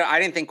 I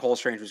didn't think Cole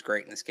Strange was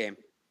great in this game.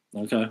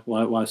 Okay,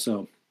 why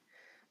so?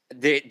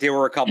 There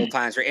were a couple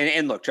times where,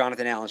 and look,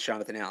 Jonathan Allen's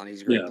Jonathan Allen.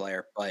 He's a great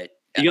player, but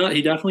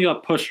he definitely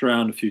got pushed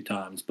around a few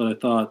times. But I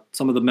thought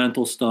some of the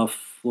mental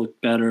stuff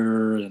looked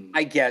better. And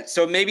I get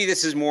so maybe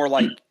this is more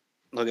like,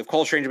 look, if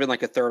Cole Strange had been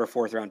like a 3rd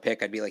or 4th round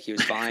pick, I'd be like he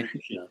was fine.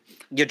 Yeah.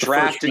 You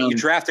draft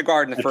a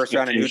guard in the first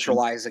round and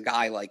neutralize a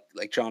guy like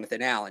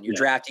Jonathan Allen. You're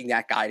drafting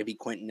that guy to be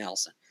Quentin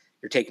Nelson.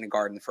 You're taking a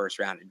guard in the first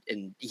round,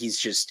 and he's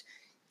just,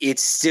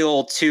 it's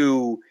still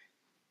too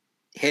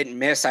hit and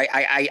miss.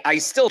 I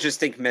still just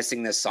think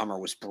missing this summer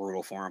was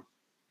brutal for him.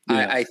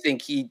 Yeah. I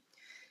think he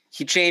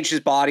changed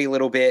his body a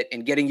little bit,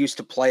 and getting used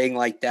to playing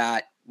like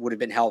that would have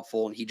been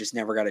helpful, and he just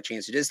never got a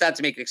chance to do. It's not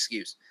to make an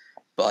excuse,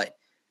 but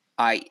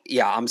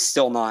I'm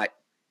still not.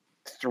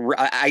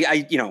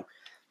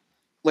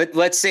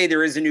 Let's say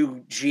there is a new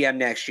GM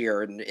next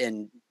year,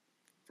 and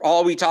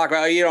all we talk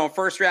about,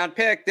 first round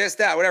pick, this,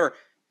 that, whatever.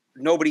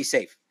 Nobody's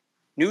safe.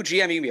 New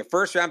GM, you can be a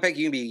first round pick,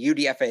 you can be a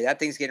UDFA. That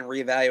thing's getting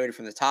reevaluated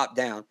from the top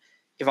down.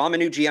 If I'm a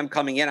new GM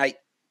coming in,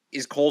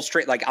 is Cole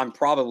Strange, I'm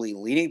probably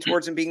leaning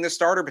towards him being the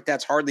starter, but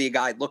that's hardly a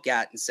guy I'd look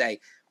at and say,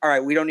 all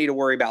right, we don't need to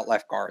worry about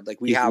left guard.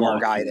 We have our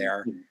guy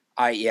there.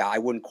 I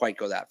wouldn't quite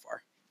go that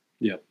far.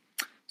 Yeah.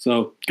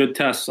 So good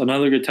test.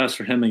 Another good test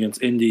for him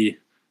against Indy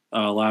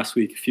last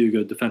week. A few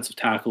good defensive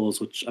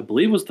tackles, which I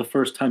believe was the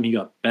first time he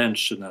got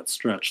benched in that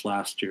stretch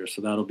last year.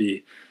 So that'll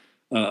be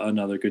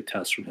another good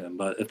test from him.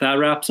 But if that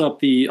wraps up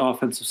the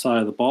offensive side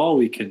of the ball,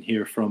 we can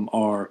hear from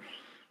our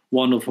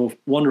wonderful,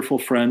 wonderful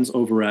friends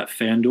over at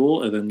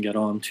FanDuel and then get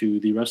on to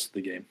the rest of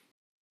the game.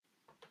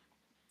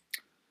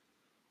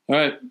 All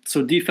right.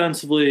 So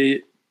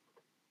defensively,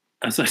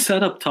 as I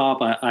said up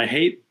top, I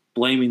hate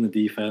blaming the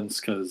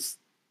defense because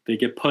they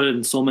get put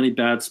in so many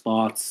bad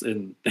spots,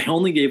 and they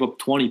only gave up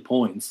 20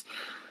 points,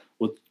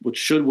 which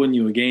should win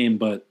you a game.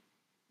 But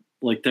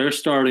they're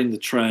starting to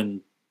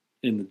trend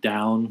in the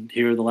down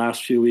here the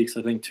last few weeks,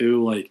 I think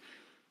too.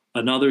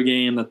 Another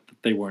game that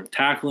they weren't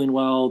tackling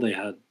well. They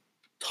had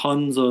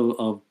tons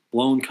of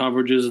blown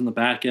coverages in the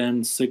back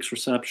end, 6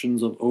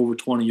 receptions of over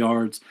 20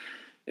 yards,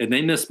 and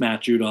they missed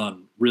Matt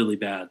Judon really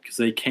bad because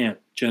they can't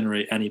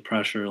generate any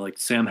pressure.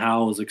 Sam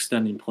Howell is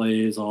extending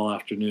plays all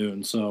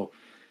afternoon, so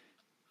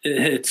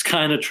it's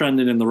kind of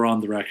trending in the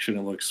wrong direction.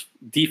 It looks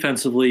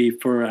defensively,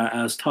 for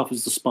as tough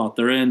as the spot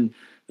they're in.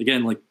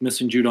 Again,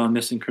 missing Judon,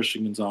 missing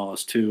Christian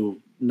Gonzalez too.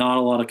 Not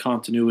a lot of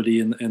continuity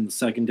in the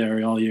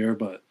secondary all year,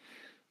 but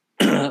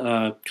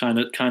kind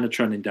of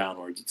trending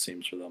downwards, it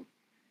seems, for them.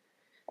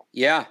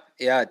 Yeah,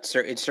 it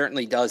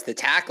certainly does. The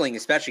tackling,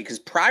 especially because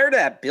prior to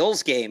that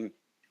Bills game,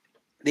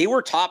 they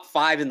were top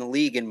 5 in the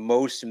league in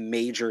most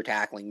major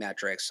tackling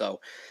metrics. So,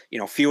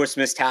 fewest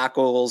missed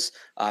tackles,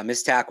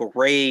 missed tackle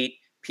rate,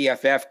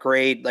 PFF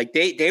grade.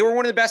 They were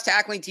one of the best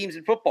tackling teams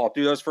in football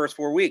through those first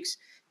 4 weeks.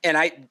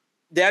 And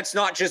that's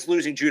not just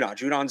losing Judon.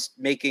 Judon's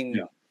making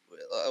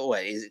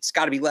it's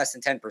got to be less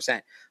than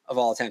 10% of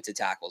all attempted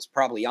tackles,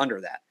 probably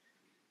under that.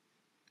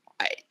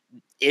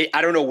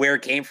 I don't know where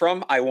it came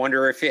from. I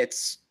wonder if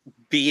it's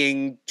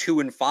being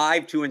 2-5,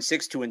 2-6,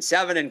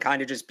 2-7, and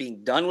kind of just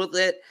being done with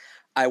it.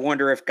 I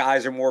wonder if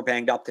guys are more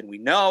banged up than we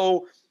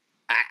know.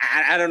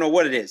 I don't know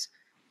what it is,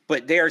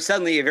 but they are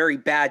suddenly a very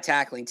bad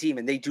tackling team,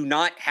 and they do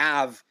not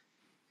have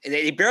 –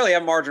 they barely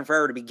have margin for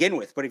error to begin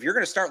with. But if you're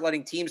going to start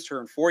letting teams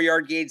turn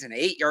 4-yard gains and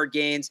 8-yard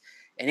gains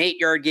and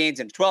 8-yard gains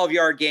and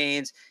 12-yard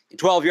gains and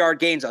 12-yard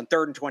gains on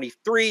 3rd and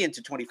 23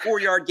 into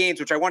 24-yard gains,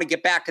 which I want to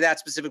get back to that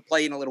specific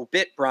play in a little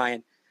bit,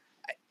 Brian,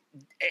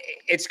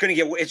 it's just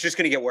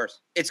going to get worse.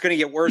 It's going to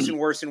get worse and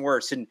worse and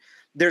worse. And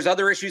there's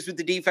other issues with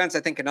the defense. I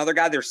think another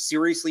guy they're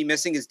seriously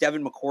missing is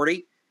Devin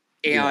McCourty.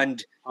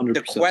 And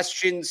the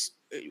questions,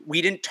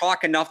 we didn't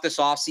talk enough this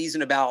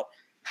offseason about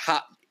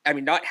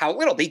not how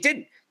little they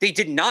didn't. They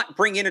did not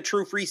bring in a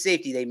true free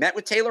safety. They met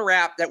with Taylor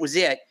Rapp. That was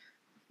it.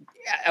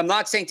 I'm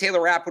not saying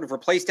Taylor Rapp would have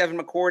replaced Devin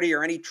McCourty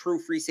or any true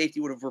free safety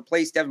would have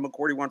replaced Devin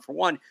McCourty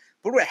 1-for-1,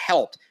 but it would have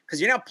helped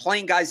because you're now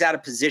playing guys out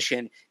of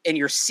position and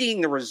you're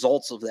seeing the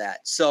results of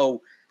that.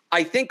 So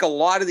I think a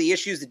lot of the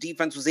issues the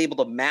defense was able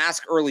to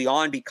mask early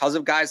on because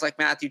of guys like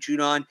Matthew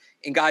Judon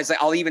and guys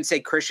like, I'll even say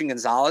Christian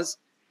Gonzalez,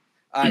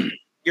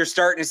 you're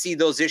starting to see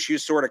those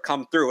issues sort of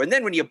come through. And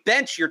then when you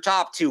bench your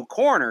top 2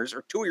 corners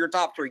or 2 of your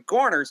top 3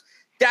 corners,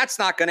 that's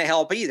not going to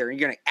help either. You're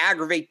going to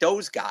aggravate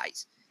those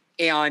guys.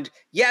 And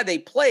yeah, they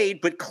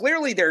played, but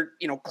clearly their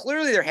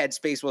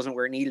headspace wasn't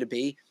where it needed to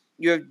be.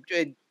 You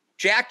have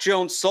Jack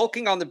Jones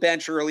sulking on the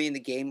bench early in the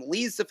game,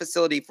 leaves the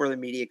facility before the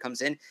media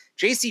comes in.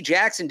 J.C.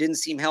 Jackson didn't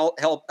seem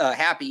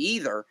happy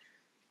either.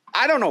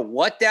 I don't know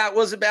what that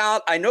was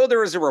about. I know there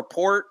was a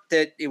report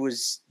that it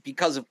was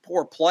because of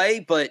poor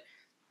play, but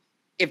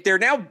if they're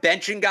now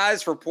benching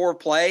guys for poor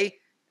play,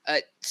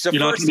 it's the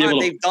first time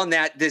they've done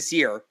that this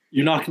year.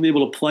 You're not going to be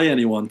able to play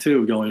anyone,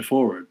 too, going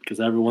forward because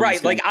everyone's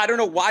right. Like, I don't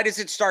know. Why does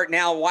it start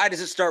now? Why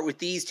does it start with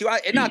these two?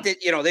 And not that,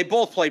 they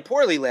both played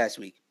poorly last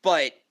week,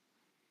 but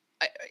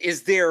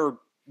is there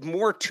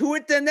more to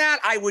it than that?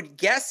 I would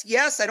guess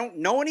yes. I don't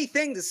know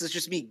anything. This is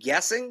just me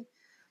guessing,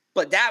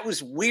 but that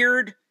was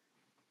weird.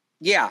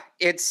 Yeah,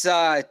 it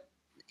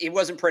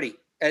wasn't pretty.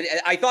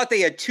 I thought they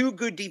had 2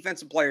 good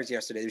defensive players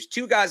yesterday. There's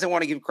 2 guys I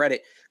want to give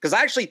credit because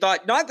I actually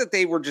thought not that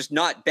they were just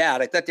not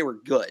bad. I thought they were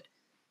good.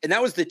 And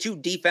that was the 2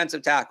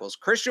 defensive tackles.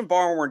 Christian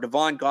Barmore and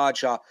Devon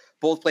Godshaw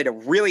both played a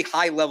really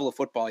high level of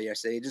football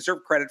yesterday. They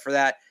deserve credit for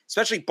that,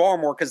 especially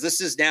Barmore because this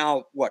is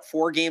now,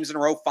 4 games in a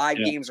row, 5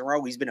 games in a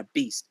row. He's been a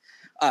beast.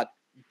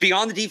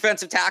 Beyond the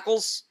defensive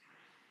tackles,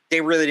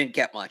 they really didn't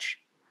get much.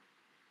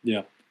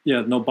 Yeah.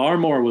 Yeah, no,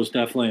 Barmore was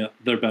definitely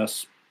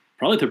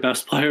probably their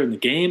best player in the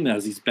game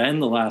as he's been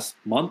the last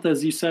month,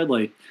 as you said.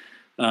 Like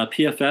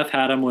PFF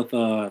had him with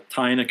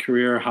tying a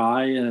career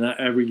high in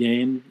every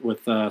game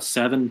with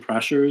 7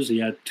 pressures. He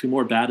had 2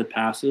 more batted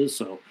passes.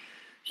 So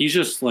he's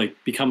just like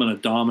becoming a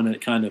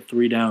dominant kind of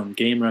 3-down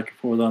game record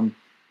for them.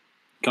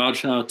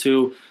 Godshaw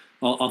too.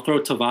 I'll throw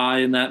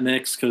Tavai in that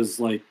mix because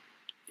like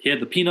he had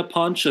the peanut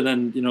punch and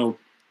then,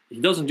 he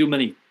doesn't do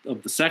many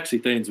of the sexy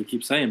things we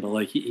keep saying, but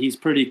like he's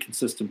pretty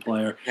consistent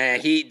player.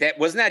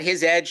 Wasn't that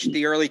his edge,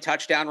 the early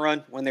touchdown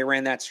run when they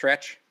ran that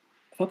stretch?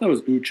 I thought that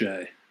was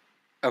Uche.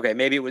 Okay,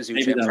 maybe it was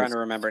Uche. I'm trying to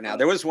remember now.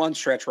 There was one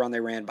stretch run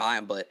they ran by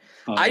him, but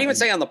I'd even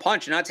say on the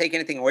punch, not take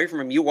anything away from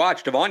him. You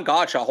watch Devon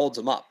Godshaw holds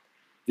him up.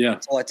 Yeah.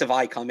 To let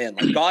Tavai come in.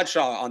 Like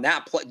Godshaw on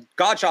that play,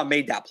 Godshaw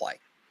made that play.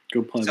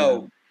 Good play.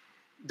 So man.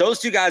 Those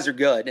 2 guys are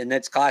good, and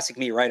that's classic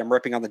me, right? I'm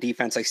ripping on the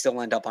defense. I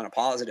still end up on a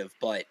positive,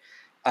 but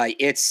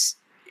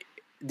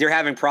they're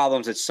having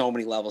problems at so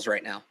many levels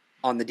right now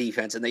on the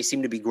defense, and they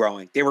seem to be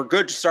growing. They were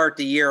good to start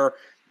the year.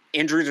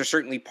 Injuries are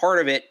certainly part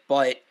of it,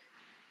 but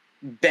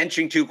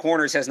benching 2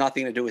 corners has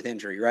nothing to do with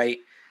injury, right?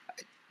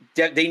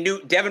 They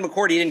knew Devin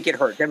McCourty didn't get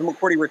hurt. Devin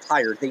McCourty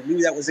retired. They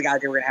knew that was the guy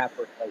they were going to have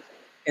to replace,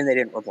 and they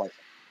didn't replace him.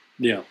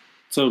 Yeah.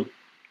 So,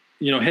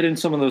 hitting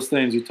some of those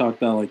things you talked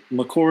about, like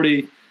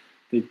McCourty,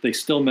 they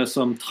still miss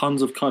him.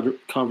 Tons of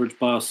coverage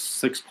busts,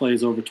 6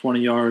 plays over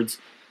 20 yards.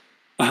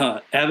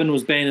 Evan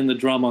was banging the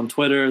drum on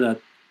Twitter that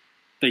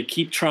they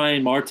keep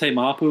trying Marte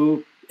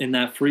Mapu in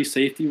that free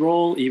safety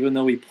role, even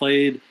though he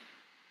played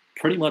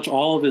pretty much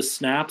all of his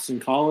snaps in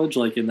college,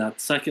 like in that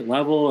second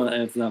level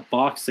as that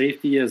box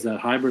safety, as that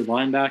hybrid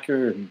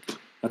linebacker. And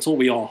that's what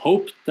we all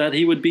hoped that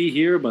he would be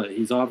here, but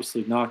he's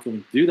obviously not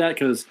going to do that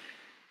because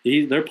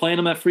they're playing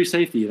him at free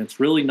safety, and it's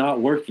really not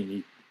working.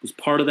 He was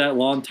part of that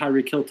long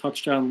Tyreek Hill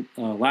touchdown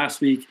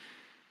last week,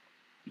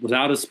 was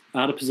out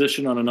of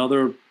position on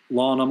another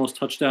long almost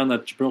touchdown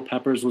that Jabril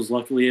Peppers was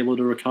luckily able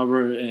to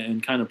recover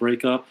and kind of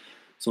break up.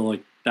 So,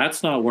 like,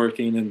 that's not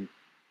working. And,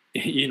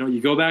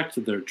 you go back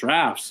to their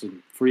drafts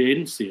and free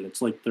agency, and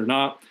it's like they're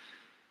not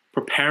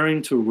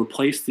preparing to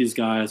replace these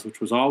guys, which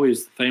was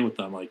always the thing with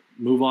them. Like,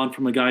 move on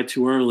from a guy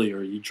too early,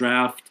 or you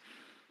draft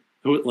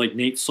like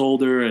Nate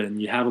Solder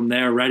and you have him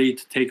there ready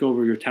to take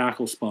over your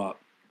tackle spot.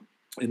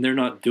 And they're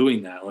not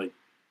doing that. Like,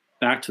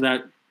 back to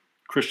that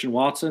Christian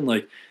Watson,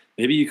 like,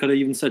 maybe you could have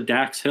even said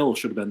Dax Hill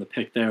should have been the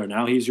pick there.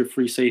 Now he's your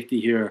free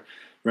safety here,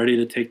 ready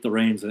to take the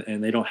reins,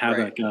 and they don't have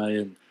that guy.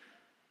 And,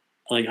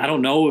 like, I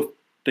don't know if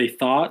they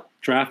thought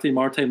drafting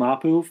Marte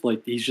Mapu,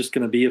 like, he's just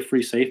going to be a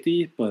free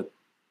safety, but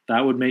that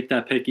would make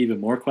that pick even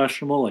more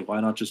questionable. Like,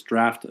 why not just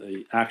draft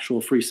an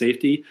actual free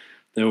safety?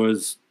 There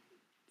was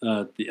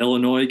the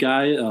Illinois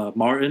guy,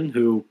 Martin,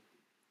 who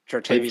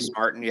Chartavius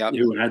Martin, yeah,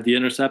 who had the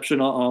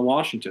interception on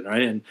Washington,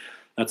 right? And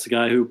that's the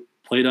guy who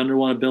played under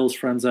one of Bill's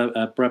friends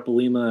at Brett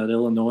Bielema at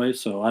Illinois.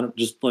 So I don't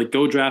just like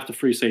go draft a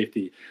free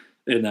safety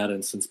in that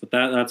instance. But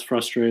that's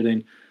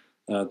frustrating.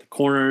 The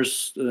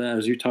corners,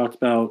 as you talked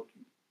about,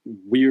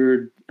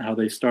 weird how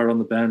they start on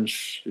the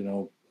bench.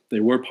 They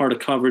were part of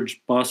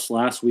coverage bust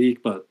last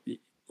week, but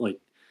like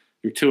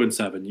you're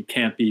 2-7, you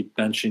can't be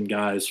benching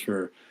guys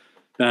for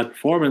bad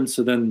performance.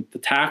 So then the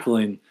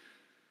tackling,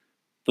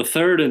 the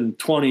 3rd and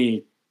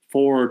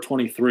 24 or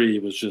 23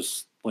 was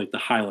just like the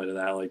highlight of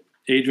that. Like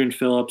Adrian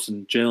Phillips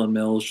and Jalen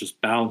Mills just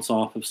bounce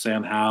off of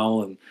Sam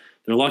Howell, and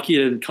they're lucky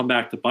it didn't come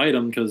back to bite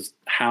them because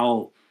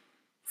Howell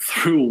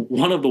threw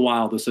one of the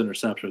wildest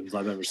interceptions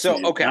I've ever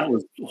seen. Okay. That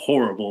was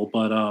horrible,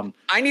 but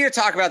I need to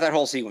talk about that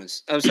whole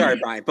sequence. I'm sorry,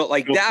 Brian, but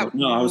like that.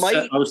 No,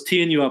 I was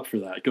teeing you up for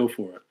that. Go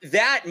for it.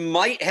 That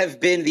might have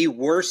been the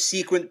worst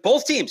sequence.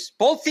 Both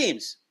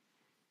teams.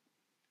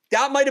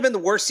 That might have been the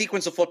worst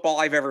sequence of football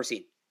I've ever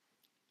seen.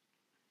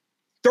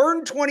 3rd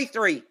and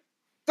 23.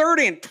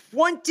 3rd and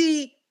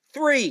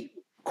 23.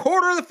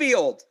 Quarter of the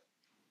field.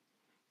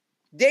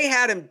 They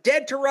had him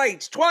dead to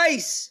rights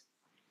twice,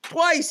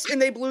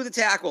 and they blew the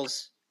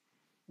tackles.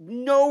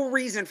 No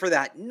reason for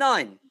that.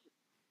 None.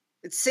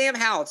 It's Sam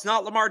Howell. It's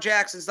not Lamar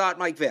Jackson. It's not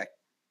Mike Vick.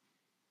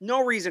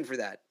 No reason for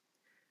that.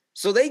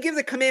 So they give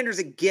the Commanders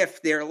a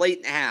gift there late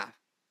in the half.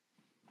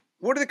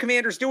 What do the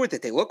Commanders do with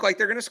it? They look like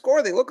they're going to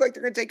score. They look like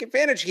they're going to take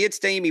advantage. He hits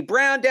Damie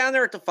Brown down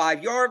there at the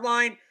 5-yard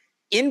line,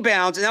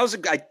 inbounds, and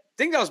I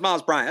think that was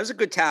Miles Bryant. That was a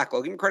good tackle.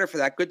 I'll give him credit for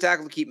that. Good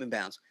tackle to keep him in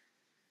bounds.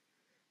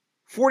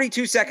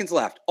 42 seconds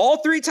left.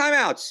 All 3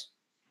 timeouts.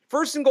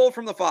 1st and goal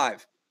from the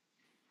 5.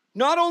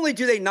 Not only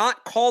do they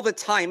not call the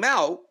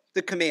timeout,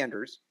 the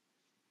Commanders,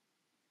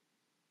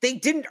 they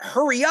didn't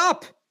hurry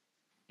up.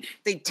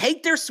 They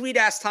take their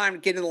sweet-ass time to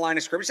get in the line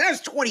of scrimmage. That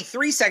was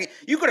 23 seconds.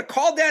 You could have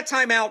called that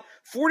timeout,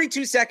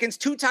 42 seconds,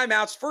 2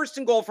 timeouts, 1st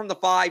and goal from the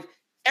 5.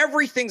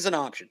 Everything's an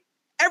option.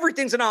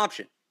 Everything's an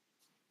option.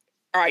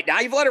 All right, now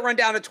you've let it run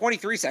down to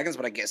 23 seconds,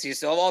 but I guess you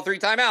still have all 3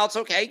 timeouts.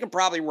 Okay, you can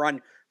probably run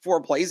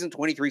 4 plays in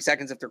 23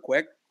 seconds if they're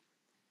quick.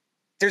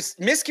 There's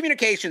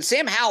miscommunication.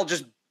 Sam Howell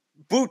just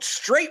boots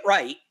straight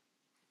right.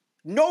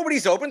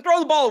 Nobody's open. Throw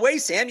the ball away,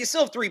 Sam. You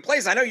still have 3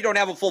 plays. I know you don't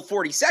have a full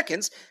 40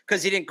 seconds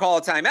because you didn't call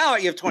a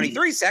timeout. You have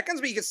 23 seconds,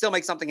 but you can still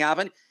make something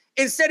happen.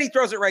 Instead, he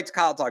throws it right to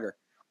Kyle Tugger.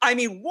 I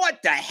mean,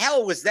 what the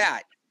hell was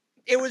that?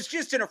 It was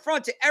just an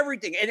affront to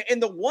everything.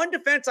 And the one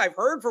defense I've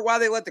heard for why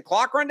they let the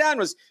clock run down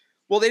was,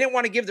 well, they didn't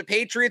want to give the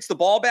Patriots the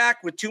ball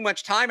back with too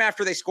much time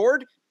after they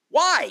scored.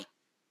 Why?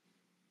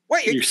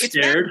 Wait, You're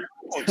scared?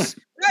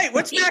 Right,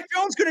 what's Mac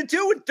Jones going to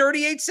do in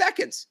 38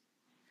 seconds?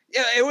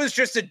 It was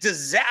just a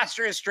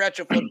disastrous stretch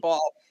of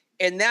football.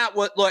 And that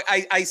was, look,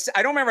 I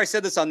don't remember I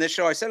said this on this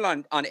show. I said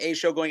it on a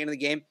show going into the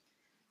game.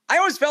 I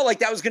always felt like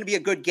that was going to be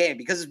a good game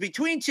because it's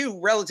between 2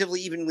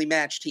 relatively evenly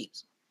matched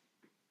teams.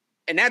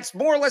 And that's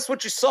more or less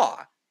what you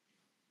saw.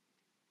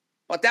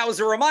 But that was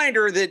a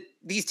reminder that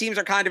these teams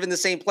are kind of in the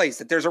same place,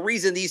 that there's a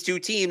reason these 2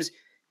 teams,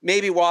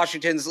 maybe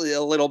Washington's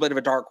a little bit of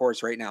a dark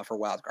horse right now for a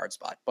wild card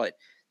spot, but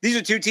these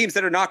are 2 teams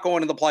that are not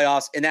going to the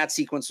playoffs, and that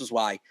sequence was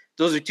why.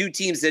 Those are 2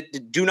 teams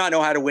that do not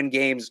know how to win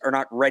games, are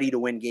not ready to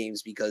win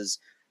games because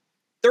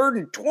 3rd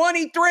and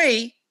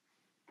 23.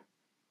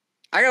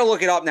 I got to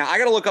look it up now. I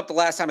got to look up the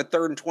last time a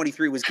 3rd and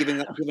 23 was given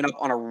up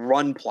on a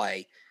run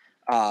play.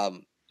 Oh,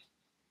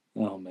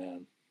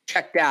 man.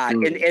 Check that.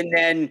 And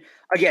then,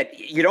 again,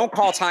 you don't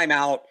call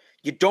timeout.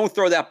 You don't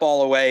throw that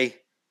ball away.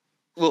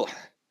 Ugh.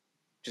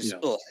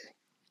 Ugh.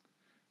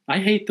 I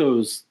hate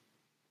those.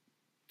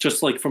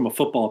 Just like from a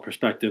football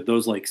perspective,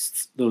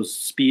 those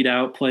speed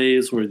out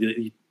plays where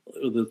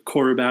the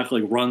quarterback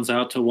like runs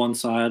out to one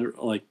side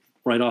like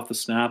right off the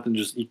snap and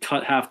just you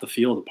cut half the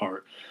field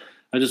apart.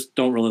 I just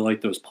don't really like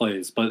those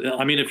plays. But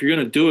I mean, if you're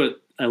going to do it,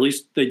 at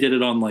least they did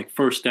it on like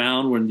 1st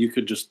down when you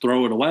could just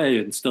throw it away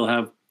and still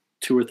have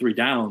 2 or 3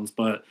 downs.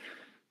 But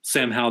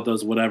Sam Howell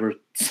does whatever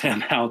Sam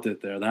Howell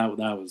did there. That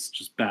was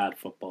just bad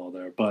football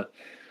there. But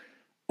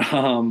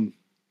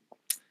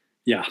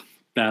yeah.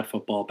 Bad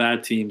football,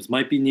 bad teams.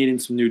 Might be needing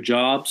some new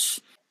jobs.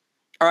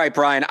 All right,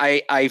 Brian,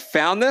 I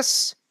found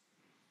this.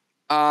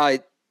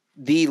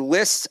 The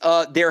list,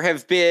 there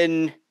have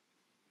been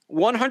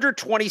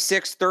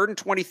 126 3rd and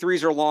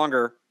 23s or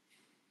longer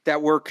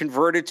that were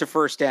converted to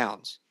 1st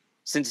downs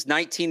since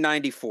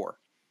 1994.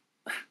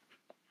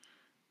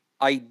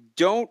 I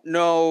don't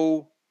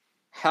know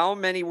how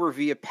many were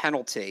via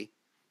penalty.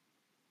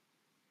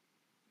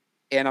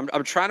 And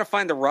I'm trying to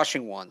find the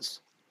rushing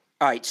ones.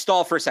 All right,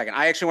 stall for a second.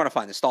 I actually want to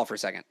find this. Stall for a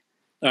second.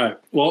 All right.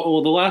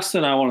 Well, the last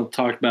thing I want to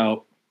talk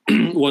about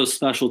was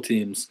special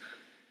teams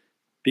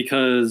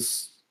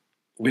because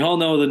we all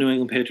know the New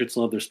England Patriots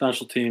love their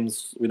special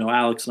teams. We know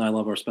Alex and I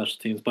love our special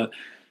teams, but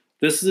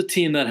this is a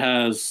team that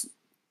has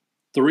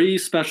 3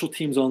 special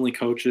teams only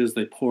coaches.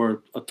 They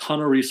pour a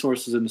ton of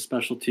resources into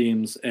special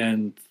teams,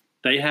 and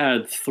they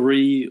had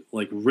 3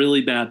 like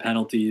really bad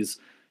penalties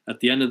at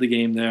the end of the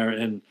game there.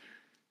 And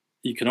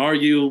you can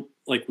argue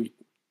like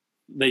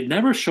they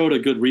never showed a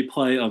good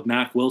replay of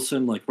Mac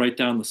Wilson, like right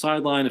down the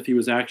sideline, if he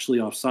was actually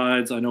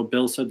offsides. I know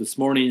Bill said this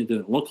morning it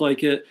didn't look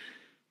like it.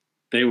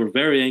 They were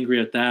very angry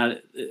at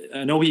that.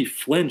 I know he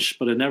flinched,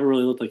 but it never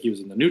really looked like he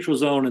was in the neutral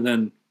zone. And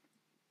then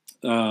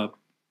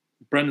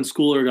Brendan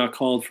Schooler got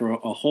called for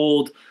a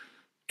hold,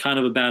 kind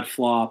of a bad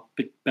flop,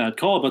 bad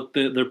call. But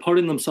they're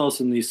putting themselves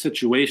in these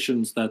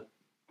situations that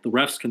the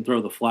refs can throw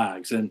the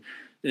flags. And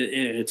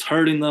it's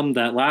hurting them.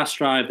 That last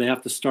drive, they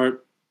have to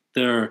start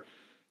their –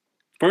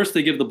 first,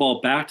 they give the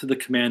ball back to the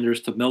Commanders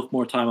to milk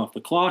more time off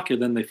the clock,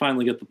 and then they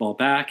finally get the ball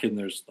back, and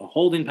there's a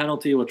holding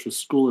penalty, which was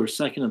Schooler's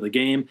 2nd of the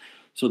game.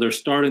 So they're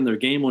starting their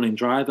game-winning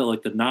drive at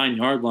like the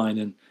 9-yard line,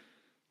 and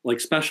like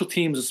special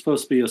teams is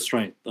supposed to be a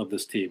strength of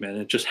this team, and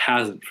it just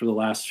hasn't for the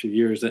last few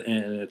years, and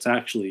it's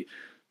actually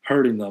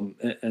hurting them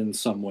in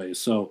some ways.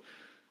 So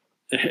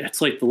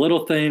it's like the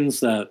little things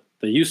that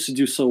they used to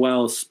do so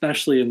well,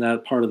 especially in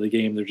that part of the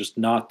game, they're just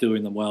not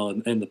doing them well,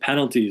 and the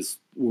penalties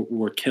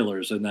were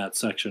killers in that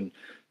section,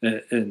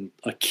 and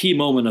a key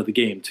moment of the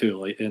game too.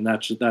 Like, and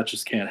that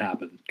just can't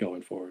happen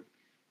going forward.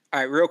 All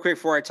right, real quick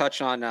before I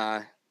touch on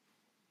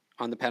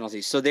the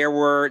penalties. So there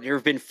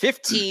have been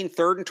 15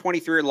 third and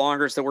 23 or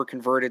longers that were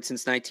converted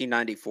since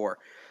 1994.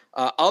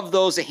 Of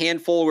those, a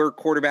handful were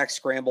quarterback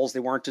scrambles. They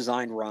weren't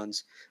designed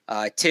runs.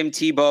 Tim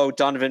Tebow,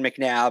 Donovan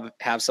McNabb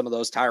have some of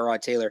those,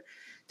 Tyrod Taylor.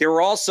 There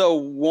were also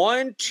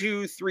 1,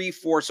 2, 3,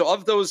 4. So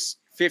of those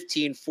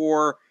 15,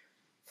 4,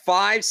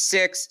 5,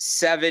 6,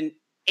 7,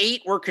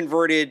 8 were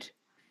converted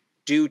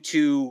due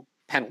to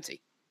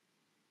penalty.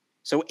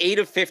 So 8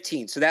 of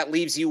 15. So that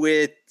leaves you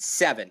with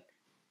 7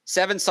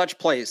 such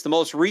plays. The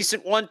most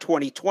recent one,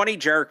 2020,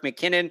 Jerick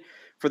McKinnon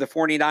for the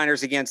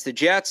 49ers against the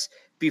Jets.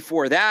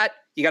 Before that,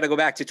 you got to go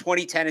back to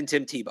 2010 and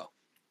Tim Tebow.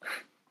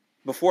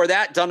 Before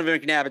that, Donovan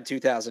McNabb in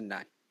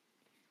 2009.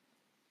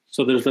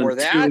 So there's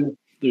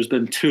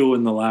been two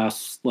in the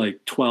last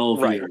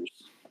 12 years.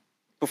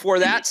 Before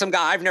that, some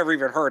guy I've never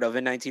even heard of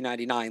in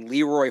 1999,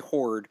 Leroy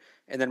Horde,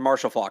 and then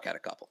Marshall Faulk had a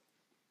couple.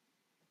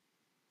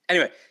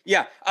 Anyway,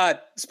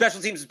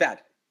 special teams is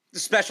bad. The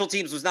special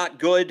teams was not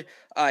good.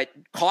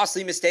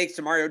 Costly mistakes.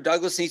 Demario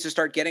Douglas needs to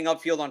start getting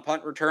upfield on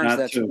punt returns.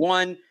 That's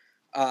one.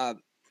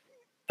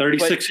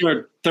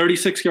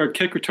 36-yard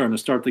kick return to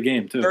start the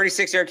game, too.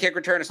 36-yard kick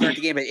return to start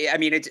the game. But, I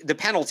mean, the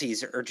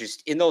penalties are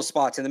just in those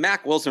spots. And the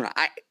Mac Wilson,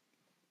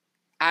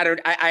 I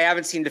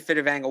haven't seen a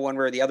definitive angle one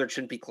way or the other. It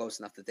shouldn't be close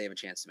enough that they have a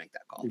chance to make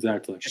that call.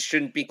 Exactly. Just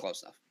shouldn't be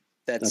close enough.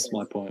 That's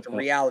my point. The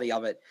reality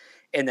of it.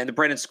 And then the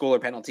Brendan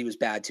Schooler penalty was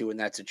bad, too, in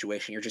that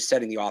situation. You're just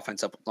setting the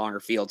offense up with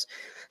longer fields.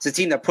 It's a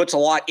team that puts a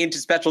lot into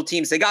special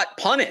teams. They got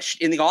punished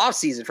in the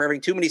offseason for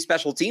having too many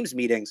special teams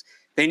meetings.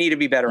 They need to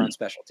be better on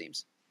special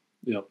teams.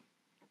 Yep.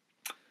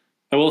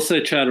 I will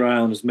say Chad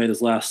Ryland has made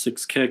his last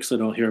 6 kicks. I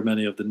don't hear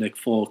many of the Nick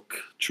Folk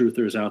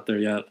truthers out there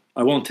yet.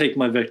 I won't take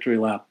my victory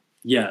lap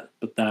yet,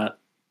 but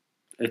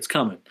it's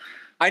coming.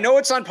 I know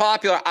it's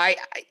unpopular.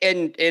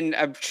 And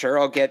I'm sure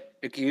I'll get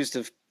accused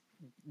of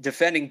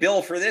defending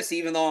Bill for this,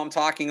 even though I'm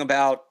talking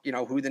about,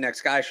 who the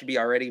next guy should be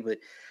already, but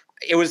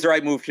it was the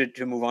right move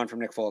to move on from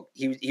Nick Folk.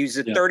 He was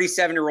a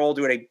 37-year-old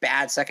who had a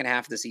bad second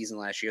half of the season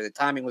last year. The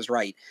timing was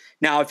right.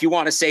 Now, if you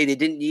want to say they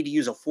didn't need to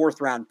use a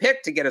 4th-round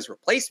pick to get his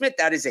replacement,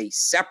 that is a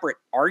separate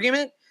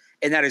argument,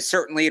 and that is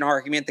certainly an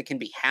argument that can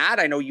be had.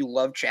 I know you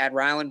love Chad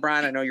Ryland,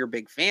 Brian. I know you're a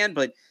big fan,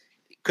 but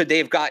could they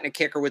have gotten a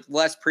kicker with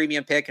less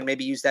premium pick and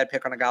maybe use that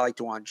pick on a guy like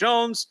DeJuan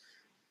Jones?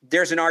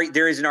 There is an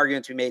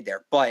argument to be made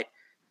there, but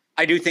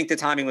I do think the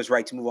timing was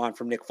right to move on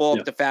from Nick Folk.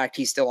 Yeah. The fact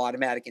he's still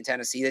automatic in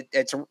Tennessee,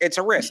 it's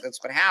a risk.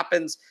 That's what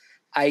happens.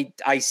 I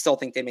still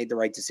think they made the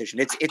right decision.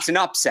 It's an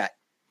upset.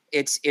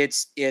 It's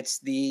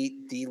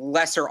the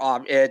lesser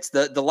it's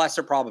the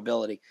lesser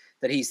probability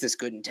that he's this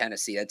good in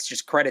Tennessee. That's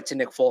just credit to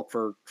Nick Folk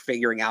for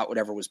figuring out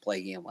whatever was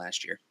plaguing him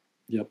last year.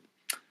 Yep,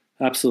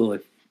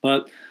 absolutely.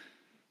 But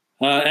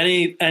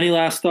any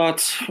last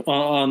thoughts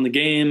on the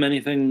game?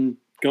 Anything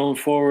going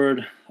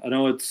forward? I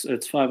know it's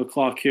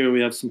 5:00 here. We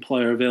have some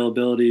player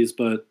availabilities,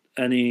 but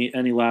any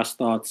last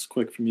thoughts,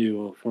 quick from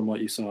you, from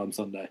what you saw on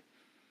Sunday?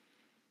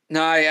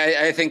 No,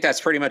 I think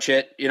that's pretty much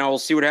it. We'll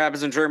see what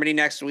happens in Germany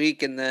next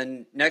week, and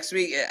then next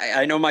week,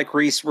 I know Mike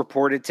Reese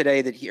reported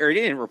today that he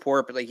didn't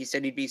report, but he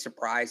said he'd be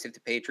surprised if the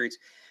Patriots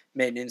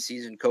made an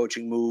in-season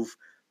coaching move.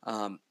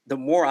 The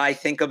more I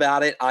think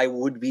about it, I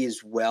would be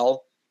as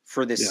well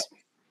for this. Yeah.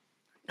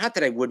 Not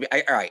that I would be.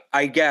 All right,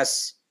 I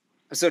guess.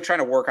 I'm still trying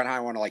to work on how I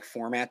want to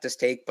format this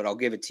take, but I'll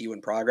give it to you in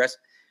progress.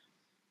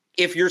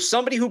 If you're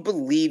somebody who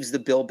believes the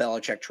Bill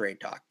Belichick trade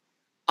talk,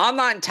 I'm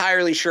not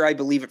entirely sure I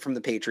believe it from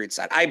the Patriots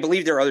side. I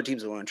believe there are other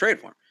teams that want to trade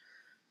for him.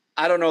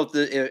 I don't know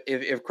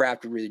if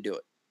Kraft would really do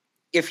it.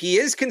 If he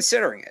is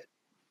considering it,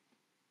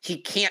 he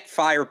can't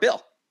fire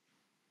Bill.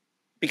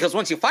 Because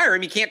once you fire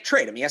him, you can't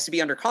trade him. He has to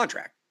be under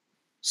contract.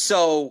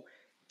 So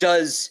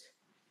does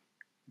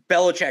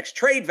Belichick's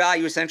trade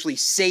value essentially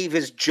save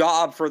his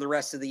job for the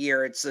rest of the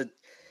year?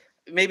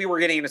 Maybe we're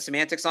getting into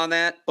semantics on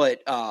that,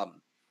 but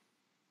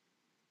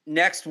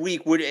next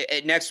week's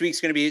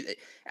going to be,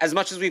 as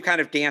much as we've kind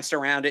of danced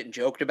around it and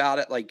joked about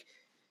it,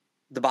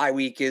 the bye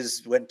week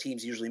is when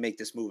teams usually make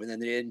this move. And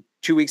then in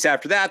 2 weeks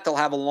after that, they'll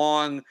have a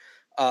long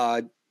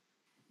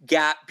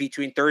gap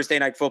between Thursday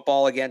night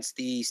football against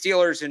the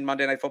Steelers and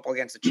Monday night football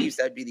against the Chiefs.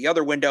 That'd be the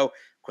other window.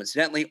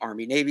 Coincidentally,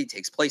 Army-Navy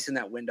takes place in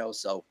that window.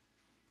 So,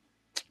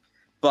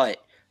 but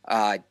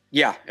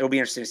it'll be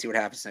interesting to see what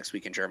happens next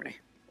week in Germany.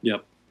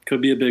 Yep. Could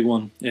be a big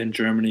one in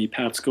Germany.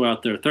 Pats go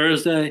out there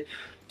Thursday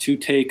to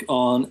take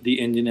on the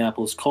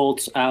Indianapolis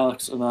Colts.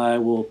 Alex and I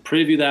will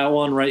preview that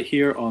one right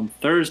here on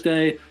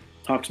Thursday.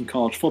 Talk some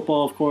college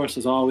football, of course,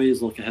 as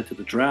always. Look ahead to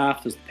the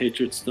draft as the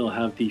Patriots still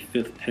have the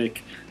 5th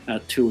pick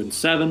at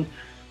 2-7.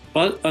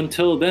 But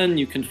until then,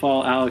 you can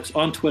follow Alex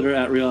on Twitter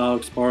at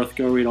RealAlexBarth.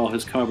 Go read all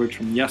his coverage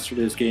from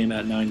yesterday's game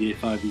at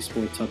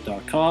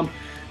 985thesportshub.com.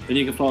 And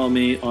you can follow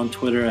me on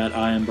Twitter at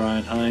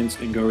IamBrianHines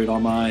and go read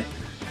all my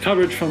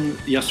coverage from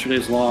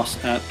yesterday's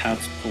loss at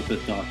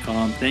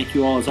patspulpit.com. Thank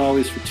you all, as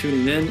always, for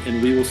tuning in,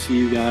 and we will see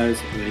you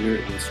guys later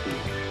this week.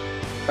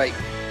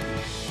 Bye.